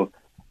sector. So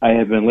I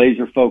have been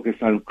laser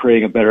focused on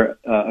creating a better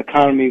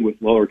economy with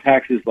lower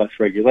taxes, less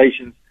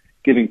regulations,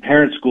 giving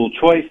parents school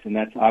choice, and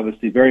that's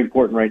obviously very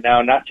important right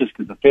now, not just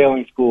because of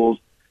failing schools,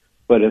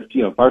 but if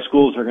our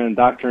schools are going to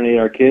indoctrinate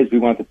our kids, we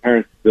want the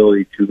parents'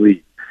 ability to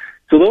lead.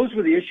 So those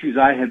were the issues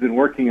I had been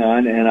working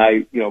on, and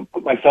I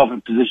put myself in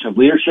a position of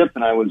leadership,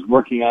 and I was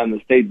working on the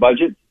state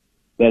budget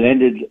that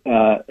ended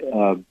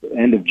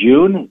end of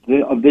June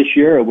of this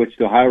year, of which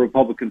the Ohio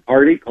Republican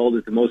Party called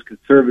it the most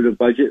conservative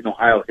budget in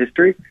Ohio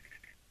history.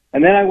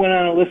 And then I went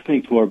on a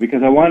listening tour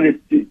because I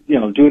wanted to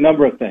do a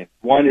number of things.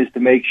 One is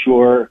to make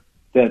sure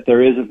that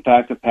there is, in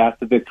fact, a path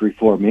to victory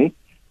for me.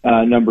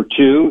 Number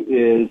two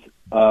is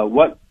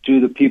what do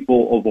the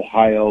people of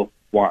Ohio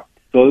want?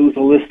 So it was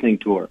a listening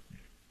tour.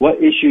 What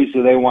issues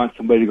do they want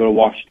somebody to go to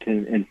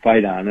Washington and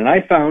fight on? And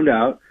I found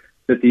out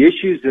that the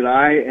issues that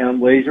I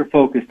am laser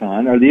focused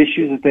on are the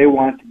issues that they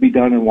want to be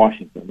done in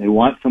Washington. They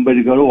want somebody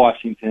to go to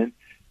Washington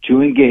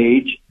to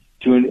engage,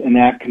 to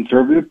enact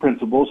conservative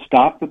principles,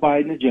 stop the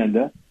Biden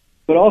agenda,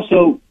 but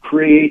also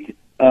create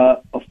a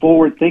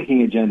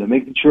forward-thinking agenda,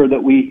 making sure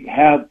that we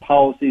have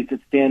policies that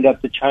stand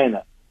up to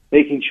China,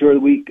 making sure that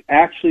we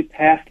actually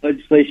pass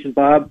legislation,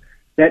 Bob,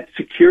 that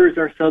secures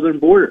our southern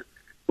border.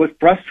 What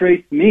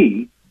frustrates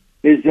me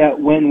is that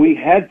when we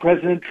had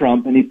President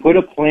Trump and he put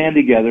a plan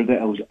together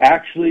that was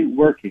actually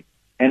working,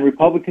 and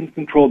Republicans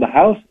controlled the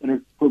House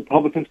and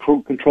Republicans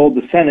controlled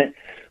the Senate,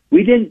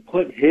 we didn't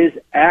put his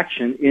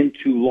action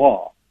into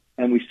law.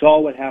 And we saw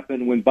what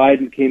happened when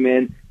Biden came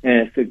in,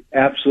 and it's an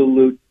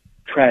absolute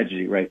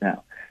tragedy right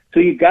now. So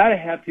you've got to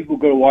have people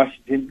go to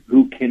Washington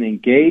who can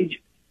engage,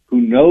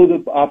 who know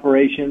the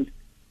operations,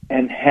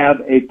 and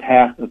have a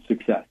path of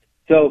success.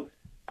 So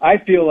I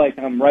feel like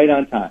I'm right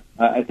on time.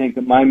 I think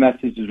that my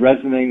message is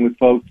resonating with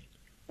folks,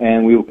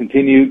 and we will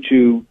continue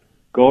to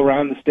go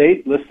around the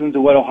state, listen to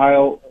what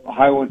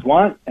Ohioans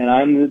want, and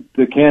I'm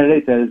the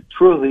candidate that is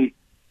truly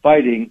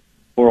fighting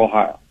for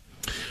Ohio.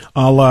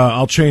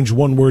 I'll change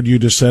one word you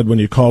just said when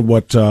you called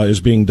what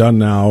is being done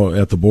now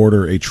at the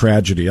border a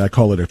tragedy. I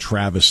call it a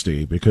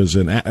travesty, because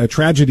a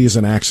tragedy is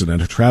an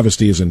accident, a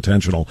travesty is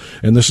intentional,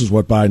 and this is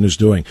what Biden is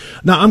doing.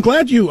 Now, I'm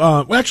glad you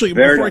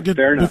before I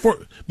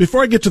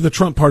get to the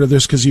Trump part of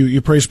this, because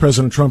you praised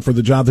President Trump for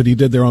the job that he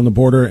did there on the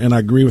border, and I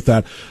agree with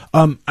that.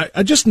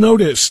 I just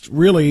noticed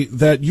really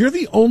that you're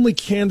the only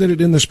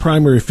candidate in this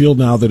primary field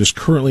now that is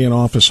currently an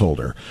office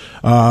holder.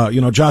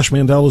 Josh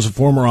Mandel is a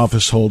former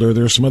office holder.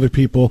 There are some other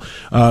people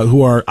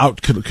who are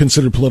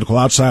considered political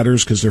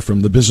outsiders because they're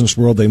from the business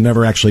world. They've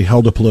never actually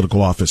held a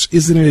political office.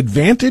 Is it an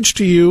advantage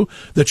to you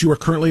that you are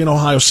currently an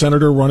Ohio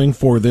senator running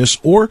for this,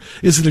 or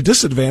is it a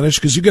disadvantage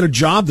because you get a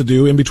job to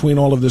do in between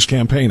all of this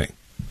campaigning?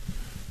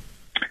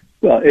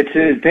 Well, it's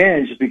an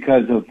advantage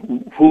because of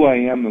who I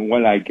am and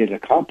what I get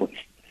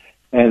accomplished.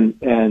 And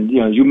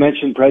you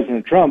mentioned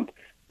President Trump.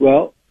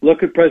 Well,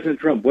 look at President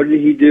Trump. What did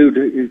he do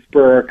to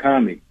spur our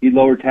economy? He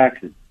lowered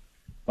taxes.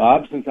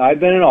 Bob, since I've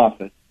been in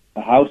office, the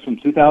House from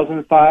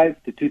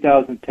 2005 to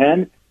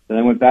 2010, then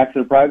I went back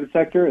to the private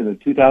sector, and in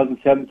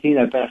 2017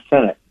 I've been a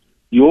Senate.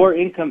 Your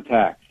income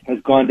tax has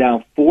gone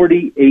down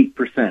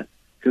 48%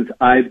 since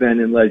I've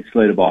been in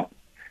legislative office,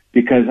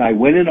 because I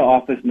went into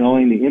office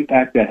knowing the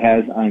impact that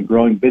has on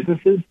growing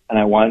businesses, and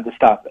I wanted to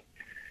stop it.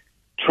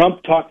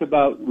 Trump talked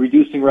about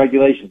reducing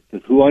regulations,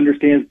 because who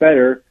understands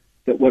better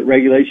that what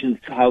regulations,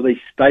 how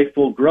they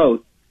stifle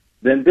growth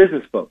than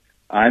business folks?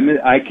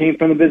 I came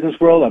from the business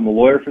world. I'm a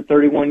lawyer for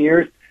 31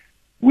 years.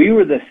 We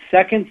were the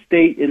second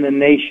state in the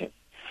nation,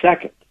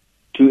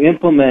 to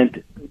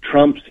implement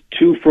Trump's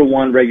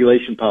 2-for-1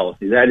 regulation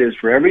policy. That is,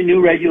 for every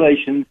new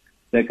regulation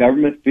that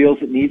government feels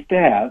it needs to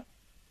have,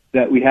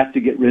 that we have to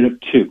get rid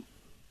of 2.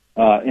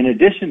 In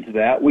addition to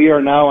that, we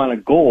are now on a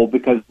goal,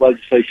 because of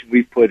legislation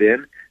we put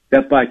in,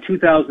 that by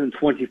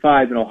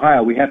 2025 in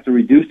Ohio, we have to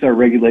reduce our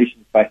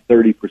regulations by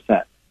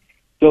 30%.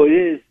 So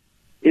it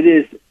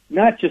is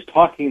not just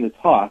talking the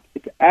talk,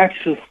 it's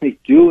actually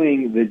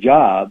doing the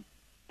job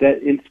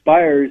that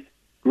inspires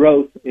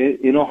growth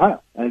in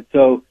Ohio. And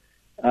so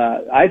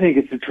I think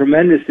it's a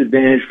tremendous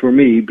advantage for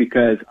me,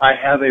 because I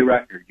have a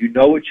record. You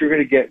know what you're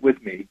going to get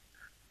with me.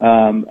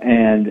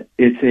 And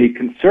it's a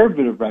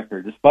conservative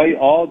record. Despite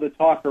all the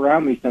talk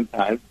around me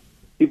sometimes,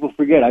 people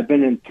forget I've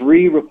been in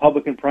 3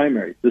 Republican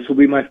primaries. This will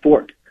be my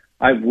 4th.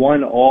 I've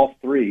won all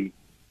 3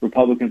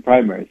 Republican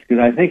primaries, because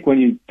I think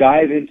when you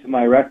dive into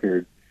my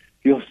record,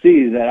 you'll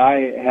see that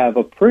I have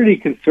a pretty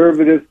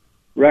conservative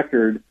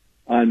record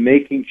on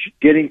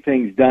getting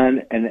things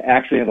done and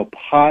actually have a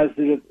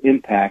positive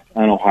impact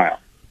on Ohio.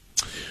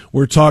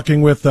 We're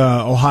talking with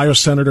Ohio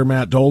Senator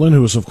Matt Dolan,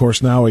 who is, of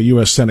course, now a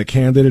U.S. Senate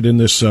candidate in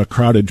this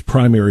crowded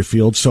primary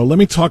field. So let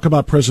me talk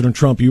about President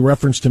Trump. You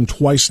referenced him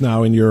twice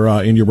now in your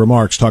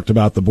remarks, talked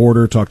about the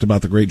border, talked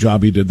about the great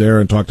job he did there,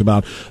 and talked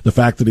about the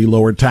fact that he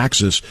lowered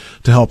taxes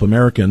to help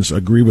Americans.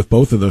 Agree with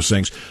both of those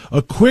things.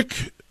 A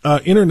quick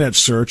internet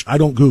search, I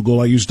don't Google,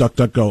 I use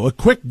DuckDuckGo. A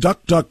quick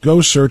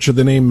DuckDuckGo search of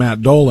the name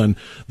Matt Dolan,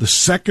 the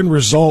second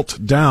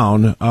result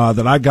down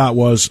that I got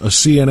was a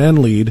CNN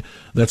lead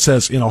that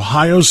says, in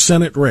Ohio's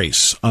Senate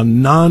race, a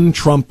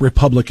non-Trump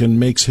Republican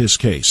makes his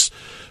case.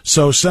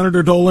 So,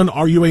 Senator Dolan,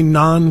 are you a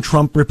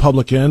non-Trump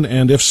Republican?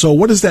 And if so,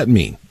 what does that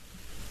mean?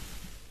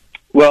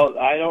 Well,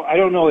 I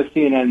don't know what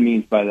CNN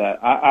means by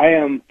that. I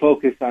am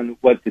focused on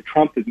what the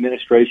Trump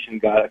administration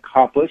got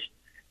accomplished.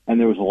 And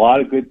there was a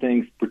lot of good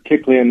things,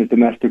 particularly on the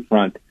domestic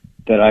front,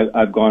 that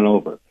I've gone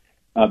over.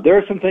 There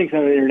are some things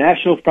on the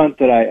international front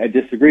that I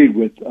disagreed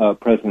with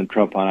President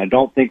Trump on. I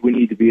don't think we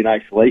need to be an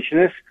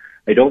isolationist.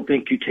 I don't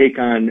think you take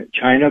on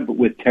China but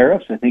with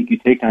tariffs. I think you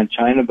take on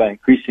China by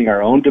increasing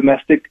our own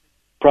domestic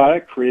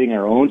product, creating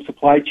our own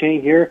supply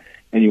chain here,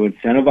 and you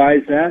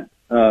incentivize that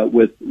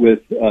with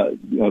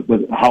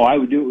how I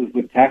would do it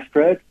with tax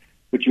credits.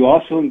 But you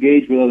also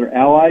engage with other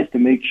allies to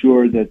make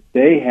sure that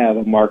they have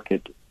a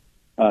market.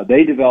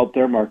 They develop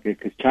their market,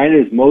 because China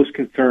is most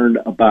concerned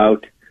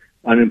about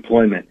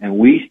unemployment. And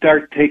we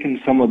start taking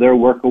some of their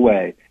work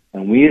away,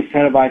 and we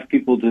incentivize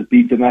people to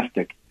be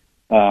domestic.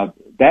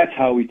 That's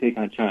how we take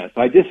on China.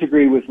 So I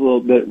disagree with a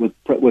little bit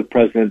with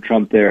President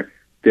Trump there.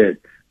 That,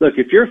 look,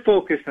 if you're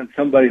focused on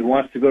somebody who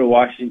wants to go to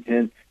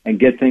Washington and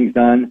get things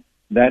done,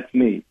 that's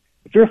me.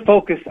 If you're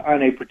focused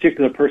on a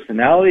particular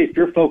personality, if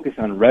you're focused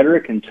on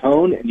rhetoric and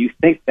tone, and you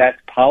think that's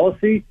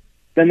policy,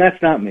 then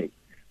that's not me.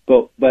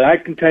 But I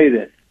can tell you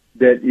this,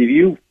 that if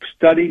you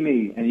study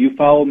me and you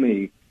follow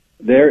me,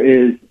 there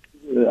is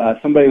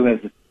somebody who has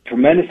a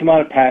tremendous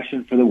amount of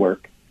passion for the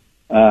work.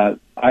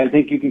 I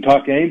think you can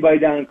talk to anybody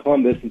down in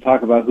Columbus and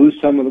talk about who's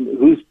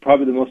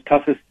probably the most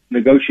toughest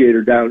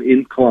negotiator down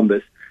in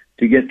Columbus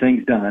to get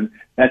things done.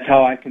 That's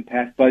how I can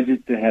pass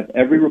budgets to have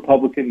every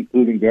Republican,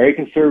 including very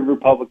conservative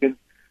Republicans,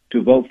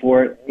 to vote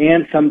for it,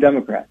 and some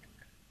Democrats,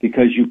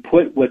 because you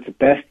put what's the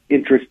best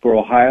interest for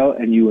Ohio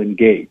and you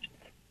engage.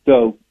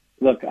 So,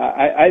 look,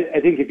 I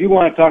think if you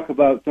want to talk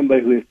about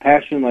somebody who has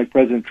passion like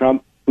President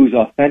Trump, who's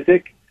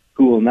authentic,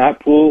 who will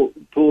not pull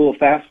a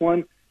fast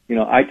one,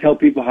 I tell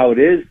people how it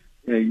is.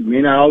 You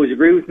may not always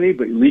agree with me,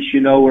 but at least you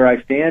know where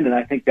I stand, and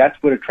I think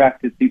that's what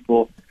attracted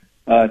people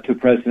to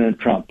President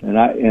Trump.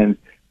 And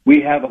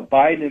we have a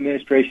Biden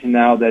administration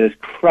now that is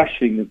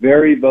crushing the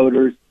very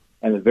voters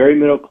and the very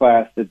middle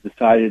class that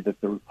decided that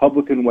the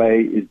Republican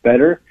way is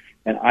better,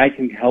 and I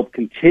can help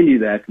continue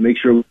that to make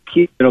sure we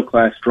keep middle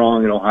class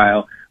strong in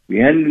Ohio.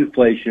 We end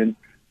inflation.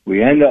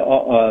 We end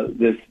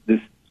this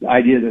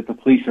idea that the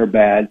police are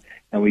bad,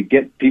 and we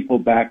get people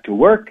back to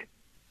work.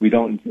 We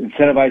don't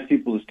incentivize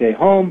people to stay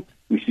home.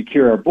 We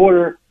secure our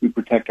border. We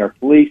protect our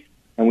police,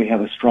 and we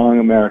have a strong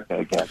America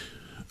again.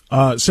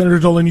 Senator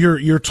Dolan,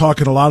 you're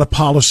talking a lot of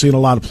policy and a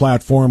lot of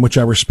platform, which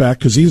I respect,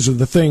 because these are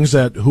the things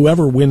that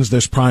whoever wins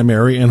this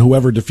primary and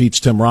whoever defeats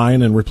Tim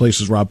Ryan and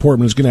replaces Rob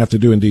Portman is going to have to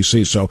do in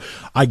D.C., so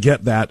I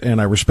get that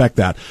and I respect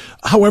that.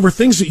 However,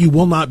 things that you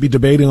will not be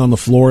debating on the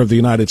floor of the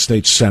United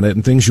States Senate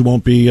and things you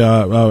won't be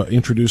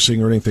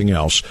introducing or anything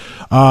else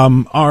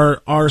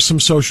are some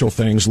social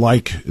things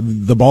like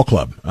the ball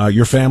club.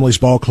 Your family's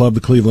ball club, the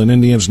Cleveland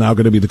Indians, now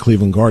going to be the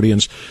Cleveland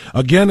Guardians.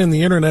 Again, in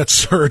the Internet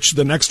search,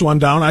 the next one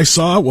down I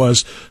saw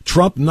was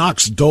Trump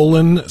knocks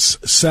Dolan's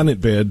Senate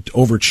bid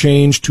over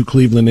change to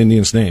Cleveland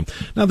Indians name.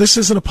 Now, this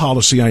isn't a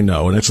policy, I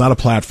know, and it's not a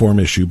platform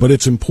issue, but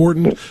it's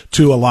important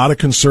to a lot of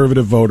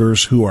conservative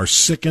voters who are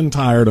sick and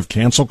tired of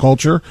cancel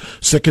culture,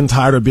 sick and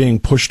tired of being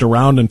pushed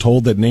around and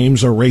told that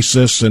names are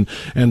racist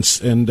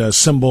and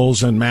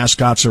symbols and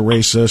mascots are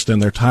racist,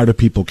 and they're tired of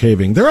people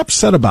caving. They're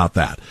upset about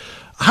that.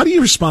 How do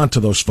you respond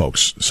to those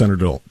folks, Senator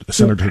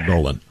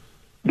Dolan?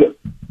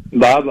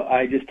 Bob,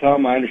 I just tell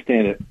them I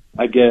understand it.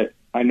 I get it.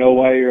 I know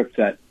why you're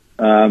upset.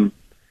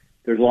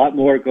 There's a lot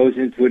more that goes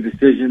into a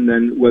decision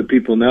than what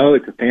people know.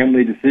 It's a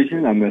family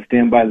decision. I'm going to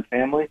stand by the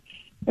family.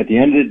 At the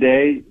end of the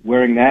day,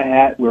 wearing that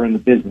hat, we're in the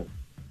business.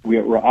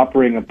 We're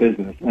operating a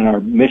business, and our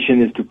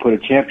mission is to put a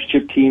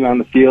championship team on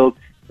the field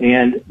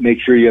and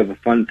make sure you have a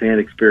fun fan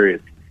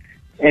experience.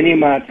 Any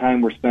amount of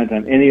time we're spent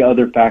on any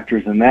other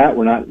factors than that,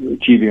 we're not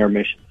achieving our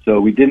mission. So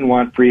we didn't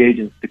want free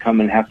agents to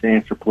come and have to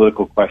answer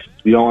political questions.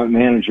 We don't want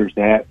managers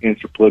to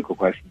answer political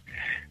questions.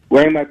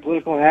 Wearing my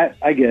political hat,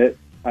 I get it.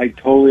 I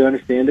totally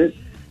understand it.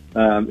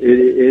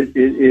 It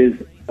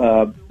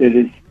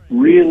is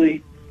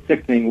really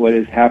sickening what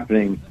is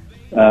happening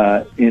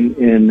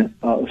in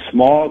a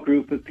small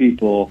group of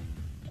people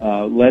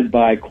led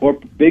by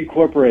big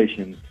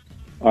corporations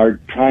are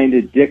trying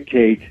to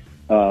dictate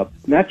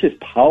not just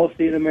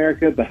policy in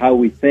America, but how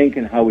we think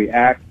and how we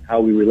act,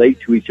 how we relate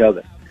to each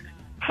other.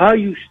 How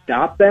you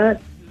stop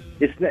that?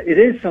 It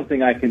is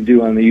something I can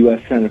do on the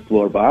U.S. Senate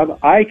floor, Bob.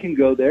 I can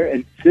go there,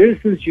 and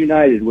Citizens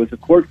United was a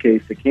court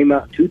case that came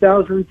out in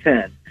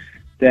 2010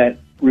 that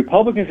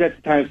Republicans at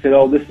the time said,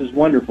 oh, this is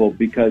wonderful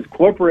because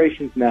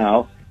corporations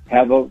now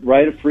have a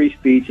right of free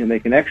speech, and they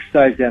can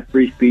exercise that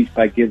free speech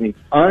by giving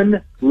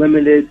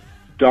unlimited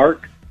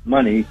dark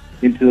money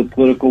into the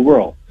political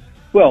world.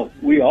 Well,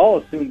 we all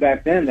assumed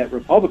back then that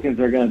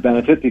Republicans are going to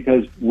benefit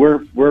because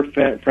we're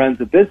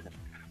friends of business.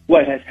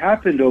 What has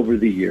happened over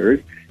the years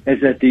is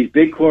that these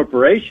big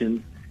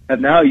corporations have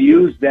now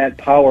used that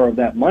power of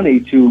that money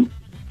to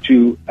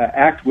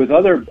act with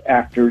other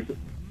actors,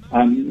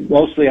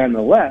 mostly on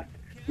the left,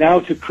 now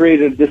to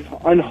create this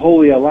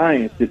unholy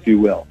alliance, if you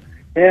will.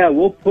 Yeah,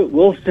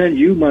 we'll send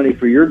you money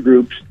for your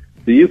groups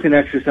so you can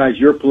exercise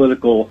your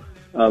political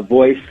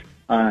voice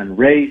on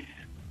race,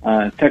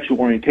 on sexual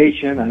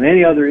orientation, on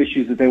any other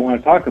issues that they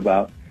want to talk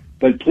about.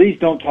 But please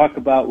don't talk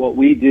about what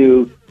we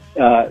do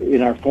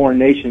in our foreign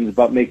nations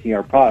about making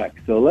our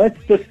products. So let's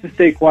just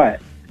stay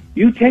quiet.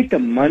 You take the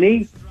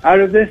money out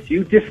of this,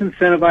 you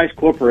disincentivize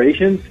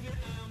corporations,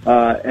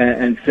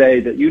 and say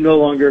that you no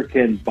longer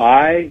can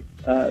buy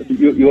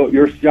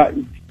your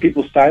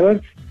people's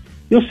silence,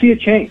 you'll see a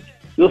change.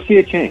 You'll see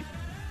a change.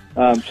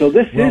 So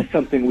this is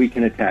something we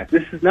can attack.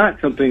 This is not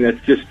something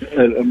that's just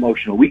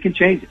emotional. We can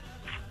change it.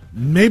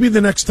 Maybe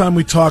the next time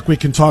we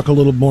can talk a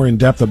little more in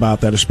depth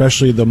about that,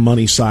 especially the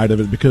money side of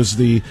it, because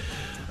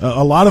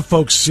a lot of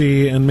folks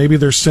see, and maybe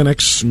they're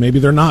cynics, maybe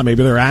they're not,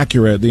 maybe they're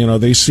accurate.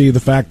 They see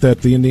the fact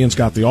that the Indians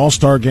got the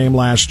All-Star game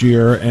last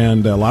year,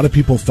 and a lot of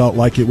people felt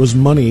like it was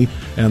money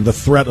and the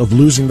threat of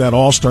losing that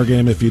All-Star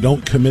game if you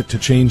don't commit to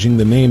changing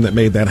the name that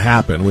made that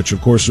happen, which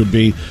of course would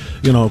be,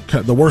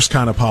 the worst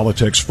kind of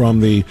politics from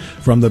the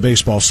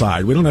baseball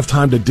side. We don't have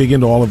time to dig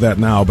into all of that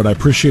now, but I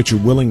appreciate your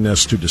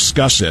willingness to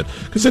discuss it,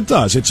 because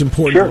it's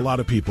important to a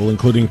lot of people,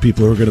 including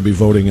people who are going to be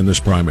voting in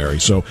this primary.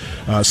 So,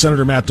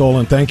 Senator Matt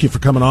Dolan, thank you for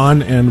coming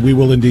on, and we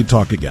will indeed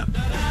talk again.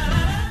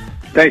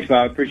 Thanks,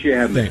 Bob. Appreciate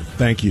having me.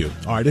 Thank you.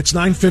 All right, it's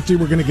 9:50.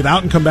 We're going to get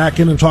out and come back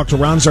in and talk to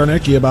Ron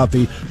Czarnecki about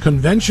the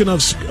convention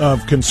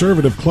of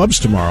conservative clubs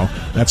tomorrow.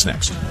 That's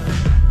next.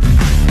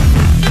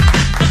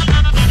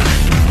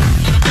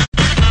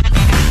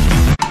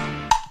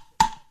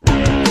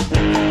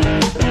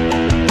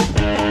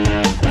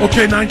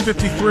 Okay,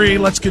 9:53.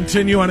 Let's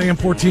continue on AM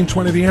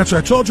 1420. The Answer.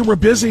 I told you we're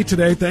busy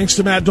today. Thanks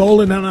to Matt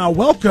Dolan. And now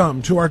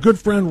welcome to our good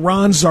friend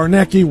Ron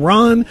Czarnecki.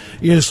 Ron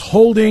is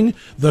holding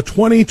the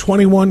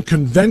 2021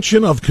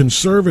 Convention of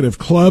Conservative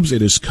Clubs.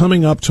 It is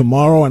coming up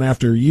tomorrow, and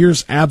after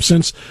years'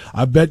 absence,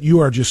 I bet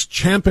you are just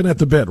champing at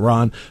the bit,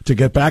 Ron, to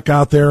get back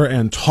out there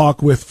and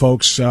talk with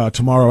folks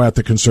tomorrow at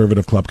the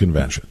Conservative Club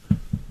Convention.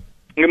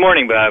 Good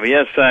morning, Bob.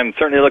 Yes, I'm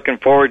certainly looking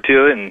forward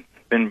to it, and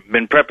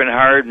been prepping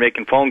hard,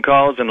 making phone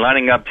calls, and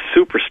lining up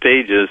super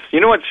stages.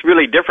 You know what's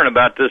really different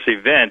about this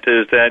event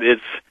is that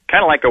it's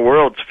kind of like a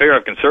World's Fair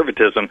of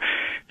Conservatism.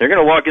 They're going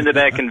to walk into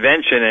that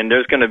convention, and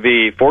there's going to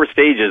be 4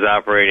 stages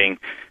operating,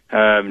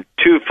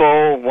 2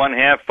 full, 1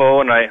 half full,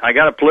 and I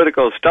got a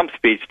political stump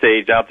speech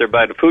stage out there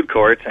by the food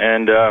court,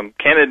 and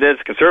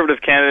candidates,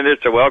 conservative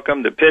candidates, are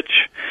welcome to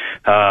pitch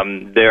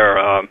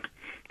their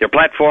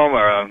platform,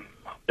 or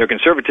their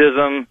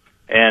conservatism,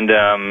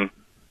 and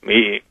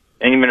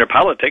even their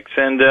politics,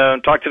 and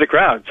talk to the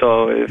crowd.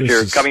 So if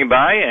you're coming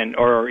by,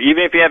 or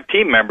even if you have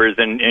team members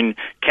and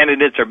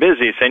candidates are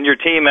busy, send your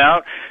team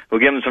out. We'll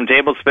give them some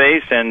table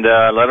space and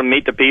let them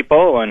meet the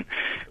people. And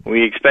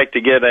we expect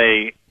to get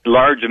a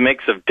large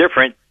mix of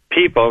different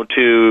people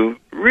to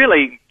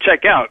really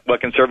check out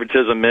what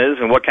conservatism is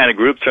and what kind of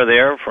groups are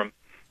there, from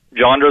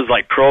genres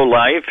like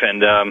pro-life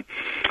and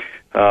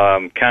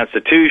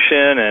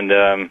Constitution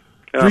and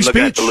free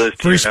speech.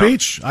 Free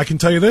speech. I can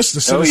tell you this.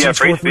 The Citizens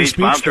for Free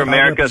Speech. Sponsor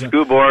America,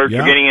 School Board.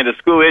 We're getting into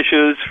school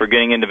issues. We're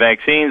getting into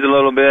vaccines a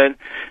little bit.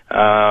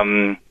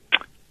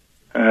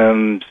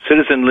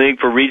 Citizen League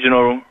for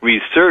Regional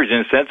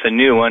Resurgence. That's a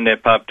new one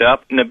that popped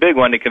up. And the big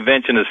one, the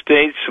Convention of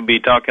States, will be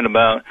talking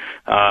about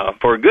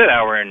for a good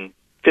hour and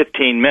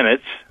 15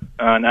 minutes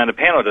on the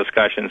panel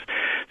discussions.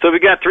 So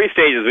we've got 3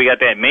 stages. We got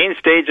that main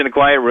stage in a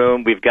quiet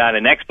room. We've got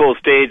an expo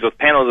stage with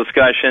panel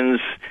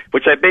discussions,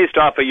 which I based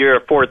off of your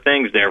 4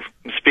 things there: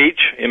 speech,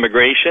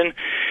 immigration,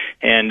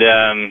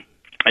 and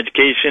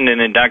education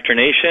and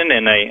indoctrination.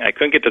 And I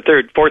couldn't get the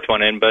 4th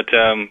one in, but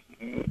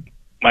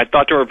I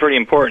thought they were pretty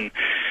important.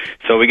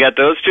 So we got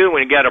those 2.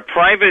 We got a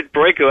private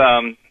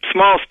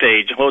small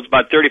stage, holds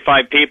about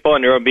 35 people,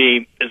 and there will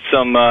be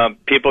some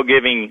people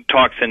giving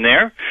talks in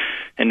there.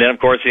 And then, of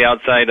course, the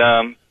outside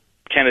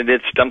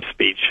candidate stump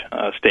speech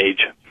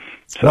stage.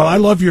 So, well, I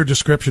love your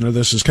description of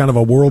this as kind of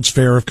a World's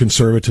Fair of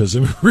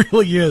Conservatism. It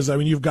really is. I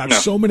mean, you've got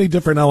so many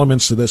different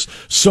elements to this,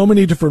 so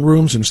many different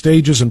rooms and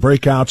stages and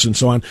breakouts and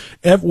so on.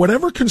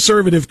 Whatever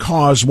conservative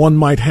cause one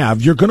might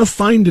have, you're going to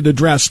find it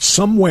addressed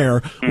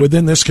somewhere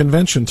within this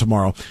convention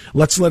tomorrow.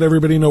 Let's let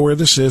everybody know where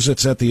this is.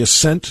 It's at the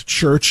Ascent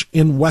Church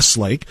in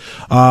Westlake.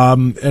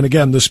 And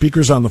again, the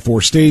speakers on the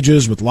 4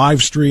 stages with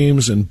live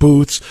streams and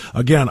booths.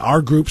 Again,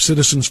 our group,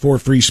 Citizens for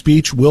Free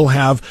Speech, will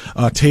have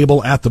a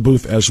table at the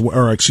booth at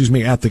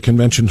the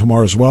convention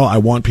tomorrow as well. I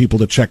want people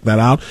to check that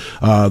out.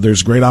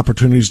 There's great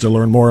opportunities to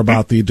learn more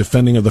about the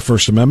defending of the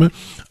First Amendment.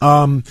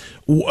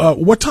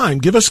 What time?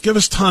 Give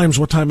us times.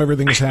 What time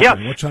everything is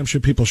happening? What time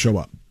should people show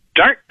up?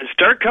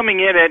 Start coming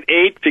in at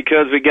 8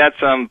 because we got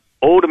some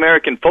old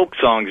American folk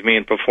songs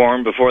being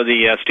performed before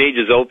the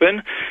stages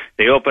open.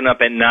 They open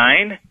up at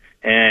 9,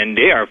 and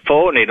they are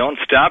full, and they don't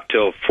stop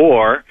till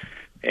 4.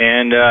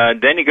 And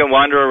then you can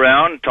wander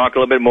around, talk a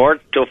little bit more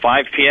till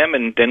 5 p.m.,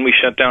 and then we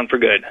shut down for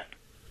good.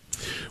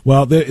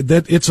 Well,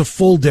 it's a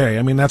full day.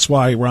 I mean, that's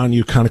why, Ron,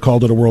 you kind of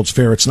called it a World's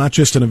Fair. It's not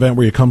just an event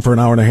where you come for an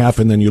hour and a half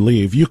and then you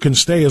leave. You can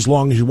stay as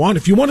long as you want.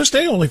 If you want to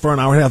stay only for an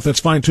hour and a half, that's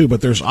fine too. But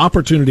there's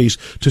opportunities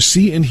to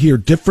see and hear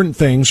different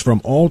things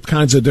from all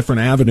kinds of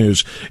different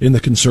avenues in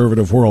the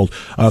conservative world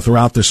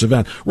throughout this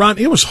event. Ron,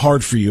 it was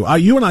hard for you.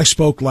 You and I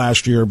spoke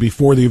last year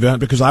before the event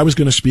because I was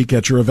going to speak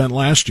at your event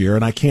last year,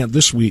 and I can't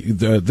this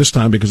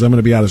time because I'm going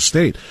to be out of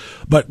state.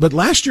 But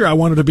last year I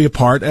wanted to be a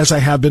part, as I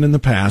have been in the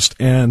past,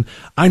 and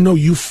I know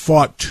you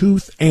fought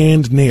tooth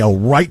and nail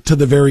right to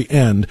the very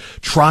end,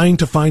 trying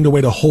to find a way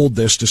to hold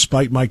this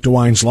despite Mike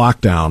DeWine's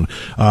lockdown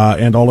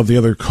and all of the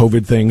other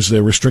COVID things,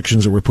 the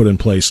restrictions that were put in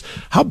place.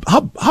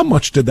 How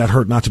much did that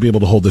hurt not to be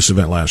able to hold this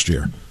event last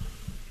year?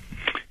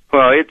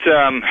 Well, it's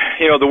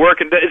the work.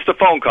 It's the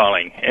phone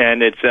calling,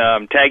 and it's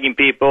tagging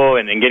people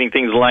and getting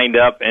things lined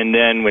up. And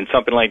then when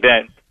something like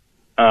that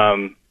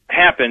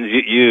happens,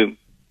 you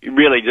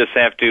really just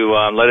have to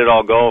let it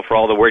all go for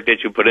all the work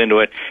that you put into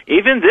it.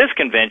 Even this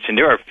convention,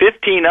 there are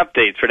 15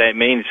 updates for the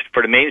main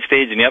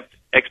stage and the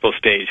expo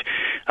stage.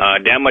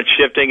 That much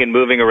shifting and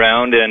moving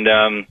around,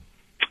 and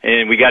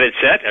we got it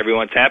set.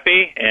 Everyone's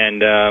happy,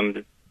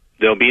 and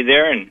they'll be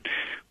there and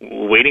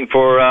waiting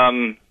for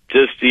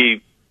just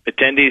the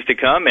attendees to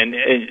come and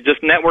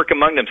just network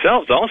among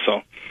themselves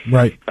also.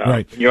 Right.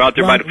 You're out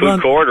there by the food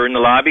court or in the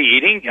lobby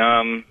eating.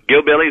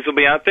 Gilbillies will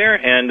be out there,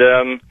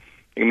 and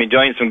you can be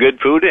enjoying some good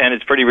food, and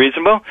it's pretty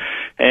reasonable.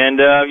 And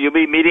you'll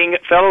be meeting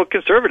fellow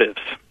conservatives.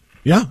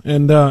 Yeah,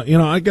 and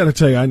I got to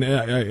tell you,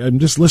 I'm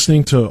just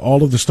listening to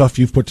all of the stuff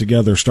you've put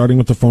together, starting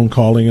with the phone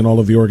calling and all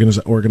of the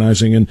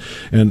organizing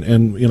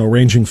and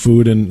arranging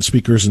food and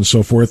speakers and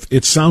so forth.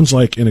 It sounds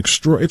like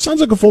it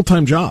sounds like a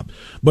full-time job,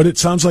 but it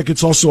sounds like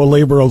it's also a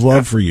labor of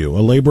love for you,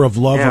 a labor of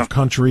love of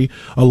country,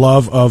 a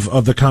love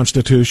of the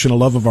Constitution, a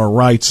love of our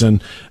rights,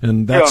 and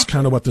that's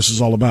kind of what this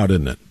is all about,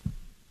 isn't it?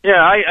 Yeah,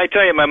 I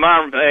tell you, my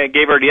mom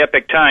gave her the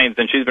Epic Times,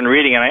 and she's been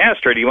reading, and I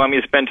asked her, do you want me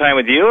to spend time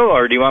with you,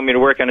 or do you want me to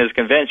work on this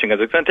convention?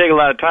 Because it's going to take a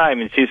lot of time.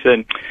 And she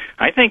said,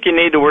 I think you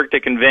need to work the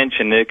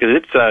convention,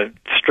 because it's a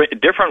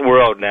different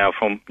world now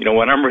from,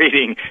 when I'm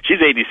reading. She's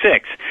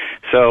 86.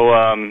 So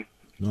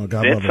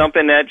it's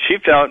something that she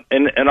felt,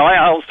 and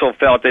I also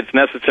felt it's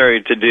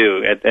necessary to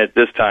do at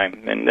this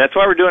time. And that's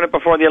why we're doing it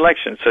before the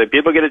election, so that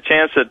people get a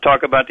chance to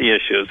talk about the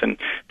issues, and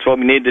it's what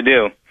we need to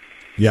do.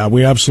 Yeah,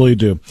 we absolutely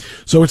do.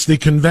 So it's the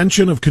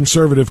Convention of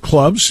Conservative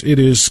Clubs. It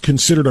is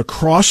considered a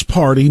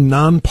cross-party,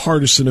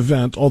 nonpartisan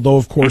event, although,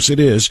 of course, it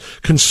is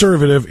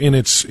conservative in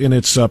its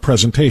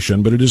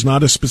presentation, but it is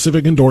not a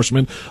specific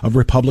endorsement of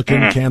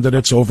Republican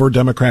candidates over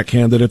Democrat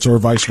candidates or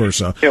vice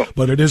versa.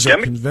 But it is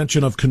a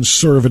convention of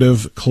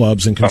conservative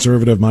clubs and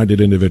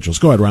conservative-minded individuals.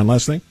 Go ahead, Ron,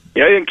 last thing.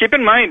 Yeah, and keep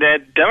in mind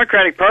that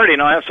Democratic Party,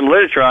 and I'll have some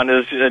literature on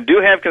this,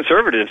 do have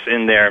conservatives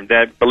in there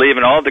that believe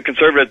in all the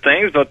conservative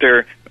things, but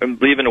they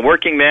believe in a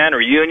working man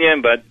or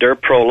union, but they're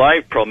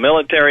pro-life,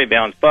 pro-military,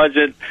 balanced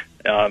budget.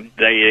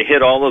 They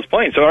hit all those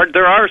points. So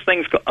there are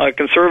things,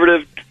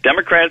 conservative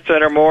Democrats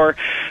that are more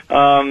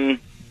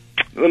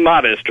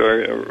modest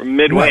or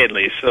midway at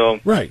least. So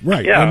right,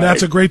 yeah, and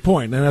that's a great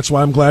point, and that's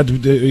why I'm glad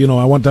to,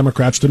 I want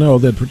Democrats to know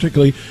that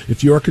particularly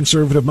if you're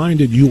conservative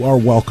minded, you are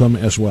welcome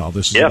as well.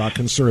 This is about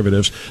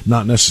conservatives,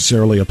 not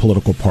necessarily a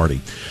political party.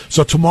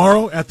 So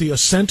tomorrow at the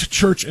Ascent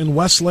Church in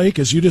Westlake,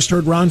 as you just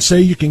heard Ron say,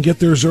 you can get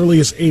there as early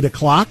as 8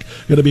 o'clock.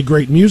 Going to be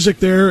great music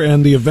there,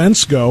 and the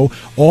events go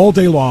all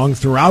day long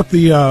throughout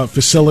the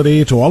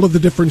facility to all of the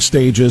different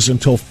stages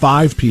until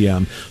 5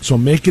 p.m. So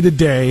make it a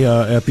day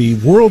at the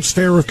World's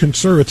Fair of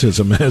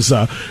Conservatism, as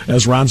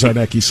Ron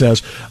Czarnecki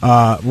says.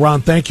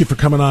 Ron, thank you for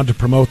coming on to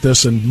promote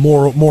this, and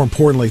more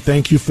importantly,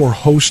 thank you for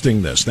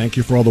hosting this. Thank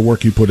you for all the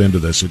work you put into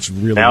this. It's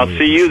really. I'll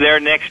see you there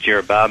next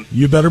year, Bob.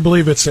 You better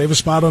believe it. Save a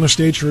spot on a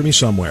stage for me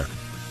somewhere.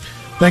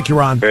 Thank you,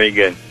 Ron. Very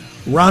good.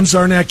 Ron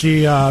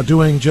Czarnecki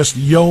doing just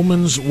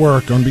yeoman's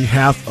work on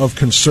behalf of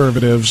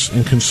conservatives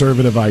and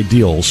conservative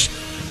ideals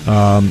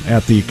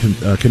at the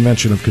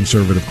Convention of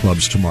Conservative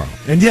Clubs tomorrow.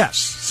 And yes,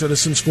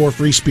 Citizens for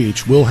Free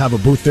Speech will have a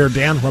booth there.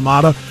 Dan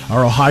Ramada,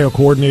 our Ohio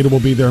coordinator, will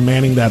be there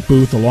manning that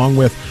booth, along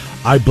with,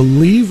 I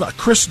believe,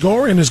 Chris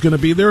Gorin is going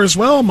to be there as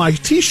well. My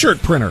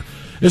T-shirt printer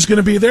is going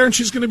to be there, and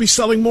she's going to be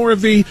selling more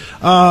of the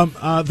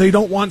they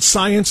don't want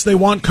science, they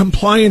want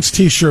compliance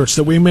T-shirts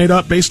that we made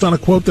up based on a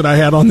quote that I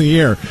had on the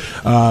air.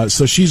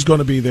 So she's going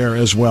to be there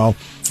as well.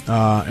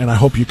 And I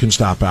hope you can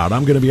stop out.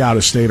 I'm going to be out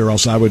of state, or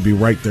else I would be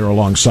right there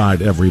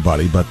alongside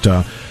everybody.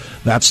 But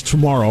that's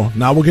tomorrow.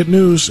 Now we'll get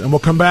news, and we'll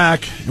come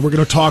back, and we're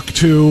going to talk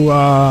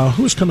to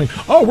who's coming.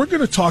 Oh, we're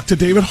going to talk to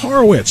David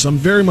Horowitz. I'm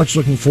very much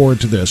looking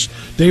forward to this.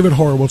 David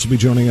Horowitz will be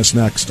joining us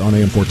next on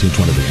AM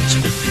 1420 The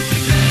Answer.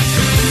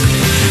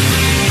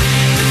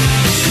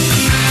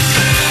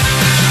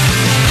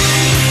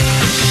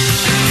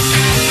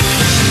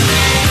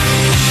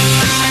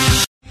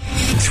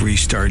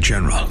 Three-star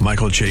General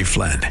Michael J.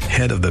 Flynn,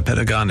 head of the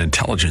Pentagon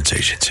Intelligence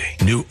Agency,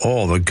 knew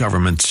all the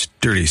government's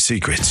dirty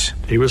secrets.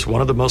 He was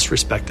one of the most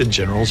respected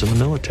generals in the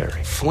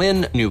military.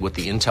 Flynn knew what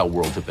the intel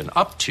world had been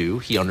up to.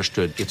 He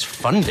understood its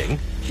funding.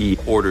 He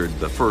ordered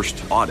the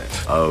first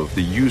audit of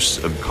the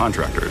use of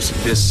contractors.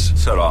 This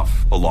set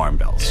off alarm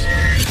bells.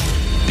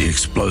 The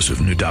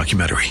explosive new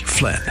documentary,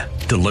 Flynn,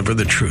 Deliver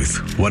the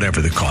Truth, Whatever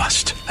the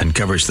Cost,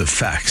 uncovers the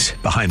facts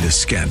behind this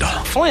scandal.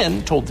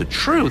 Flynn told the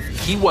truth.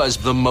 He was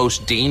the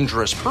most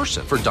dangerous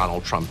person for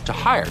Donald Trump to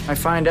hire. I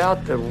find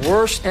out the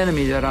worst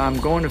enemy that I'm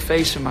going to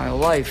face in my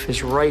life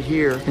is right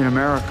here in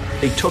America.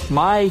 They took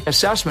my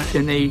assessment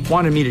and they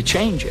wanted me to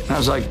change it. And I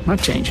was like, I'm not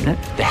changing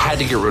it. They had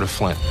to get rid of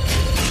Flynn.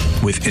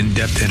 With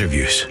in-depth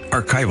interviews,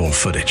 archival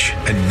footage,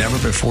 and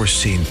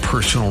never-before-seen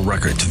personal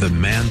records of the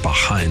man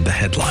behind the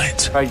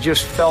headlines. I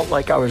just felt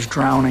like I was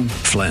drowning.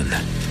 Flynn,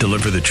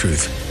 Deliver the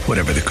Truth,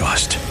 Whatever the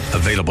Cost.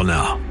 Available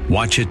now.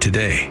 Watch it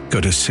today.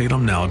 Go to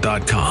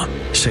salemnow.com.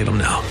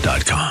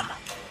 salemnow.com.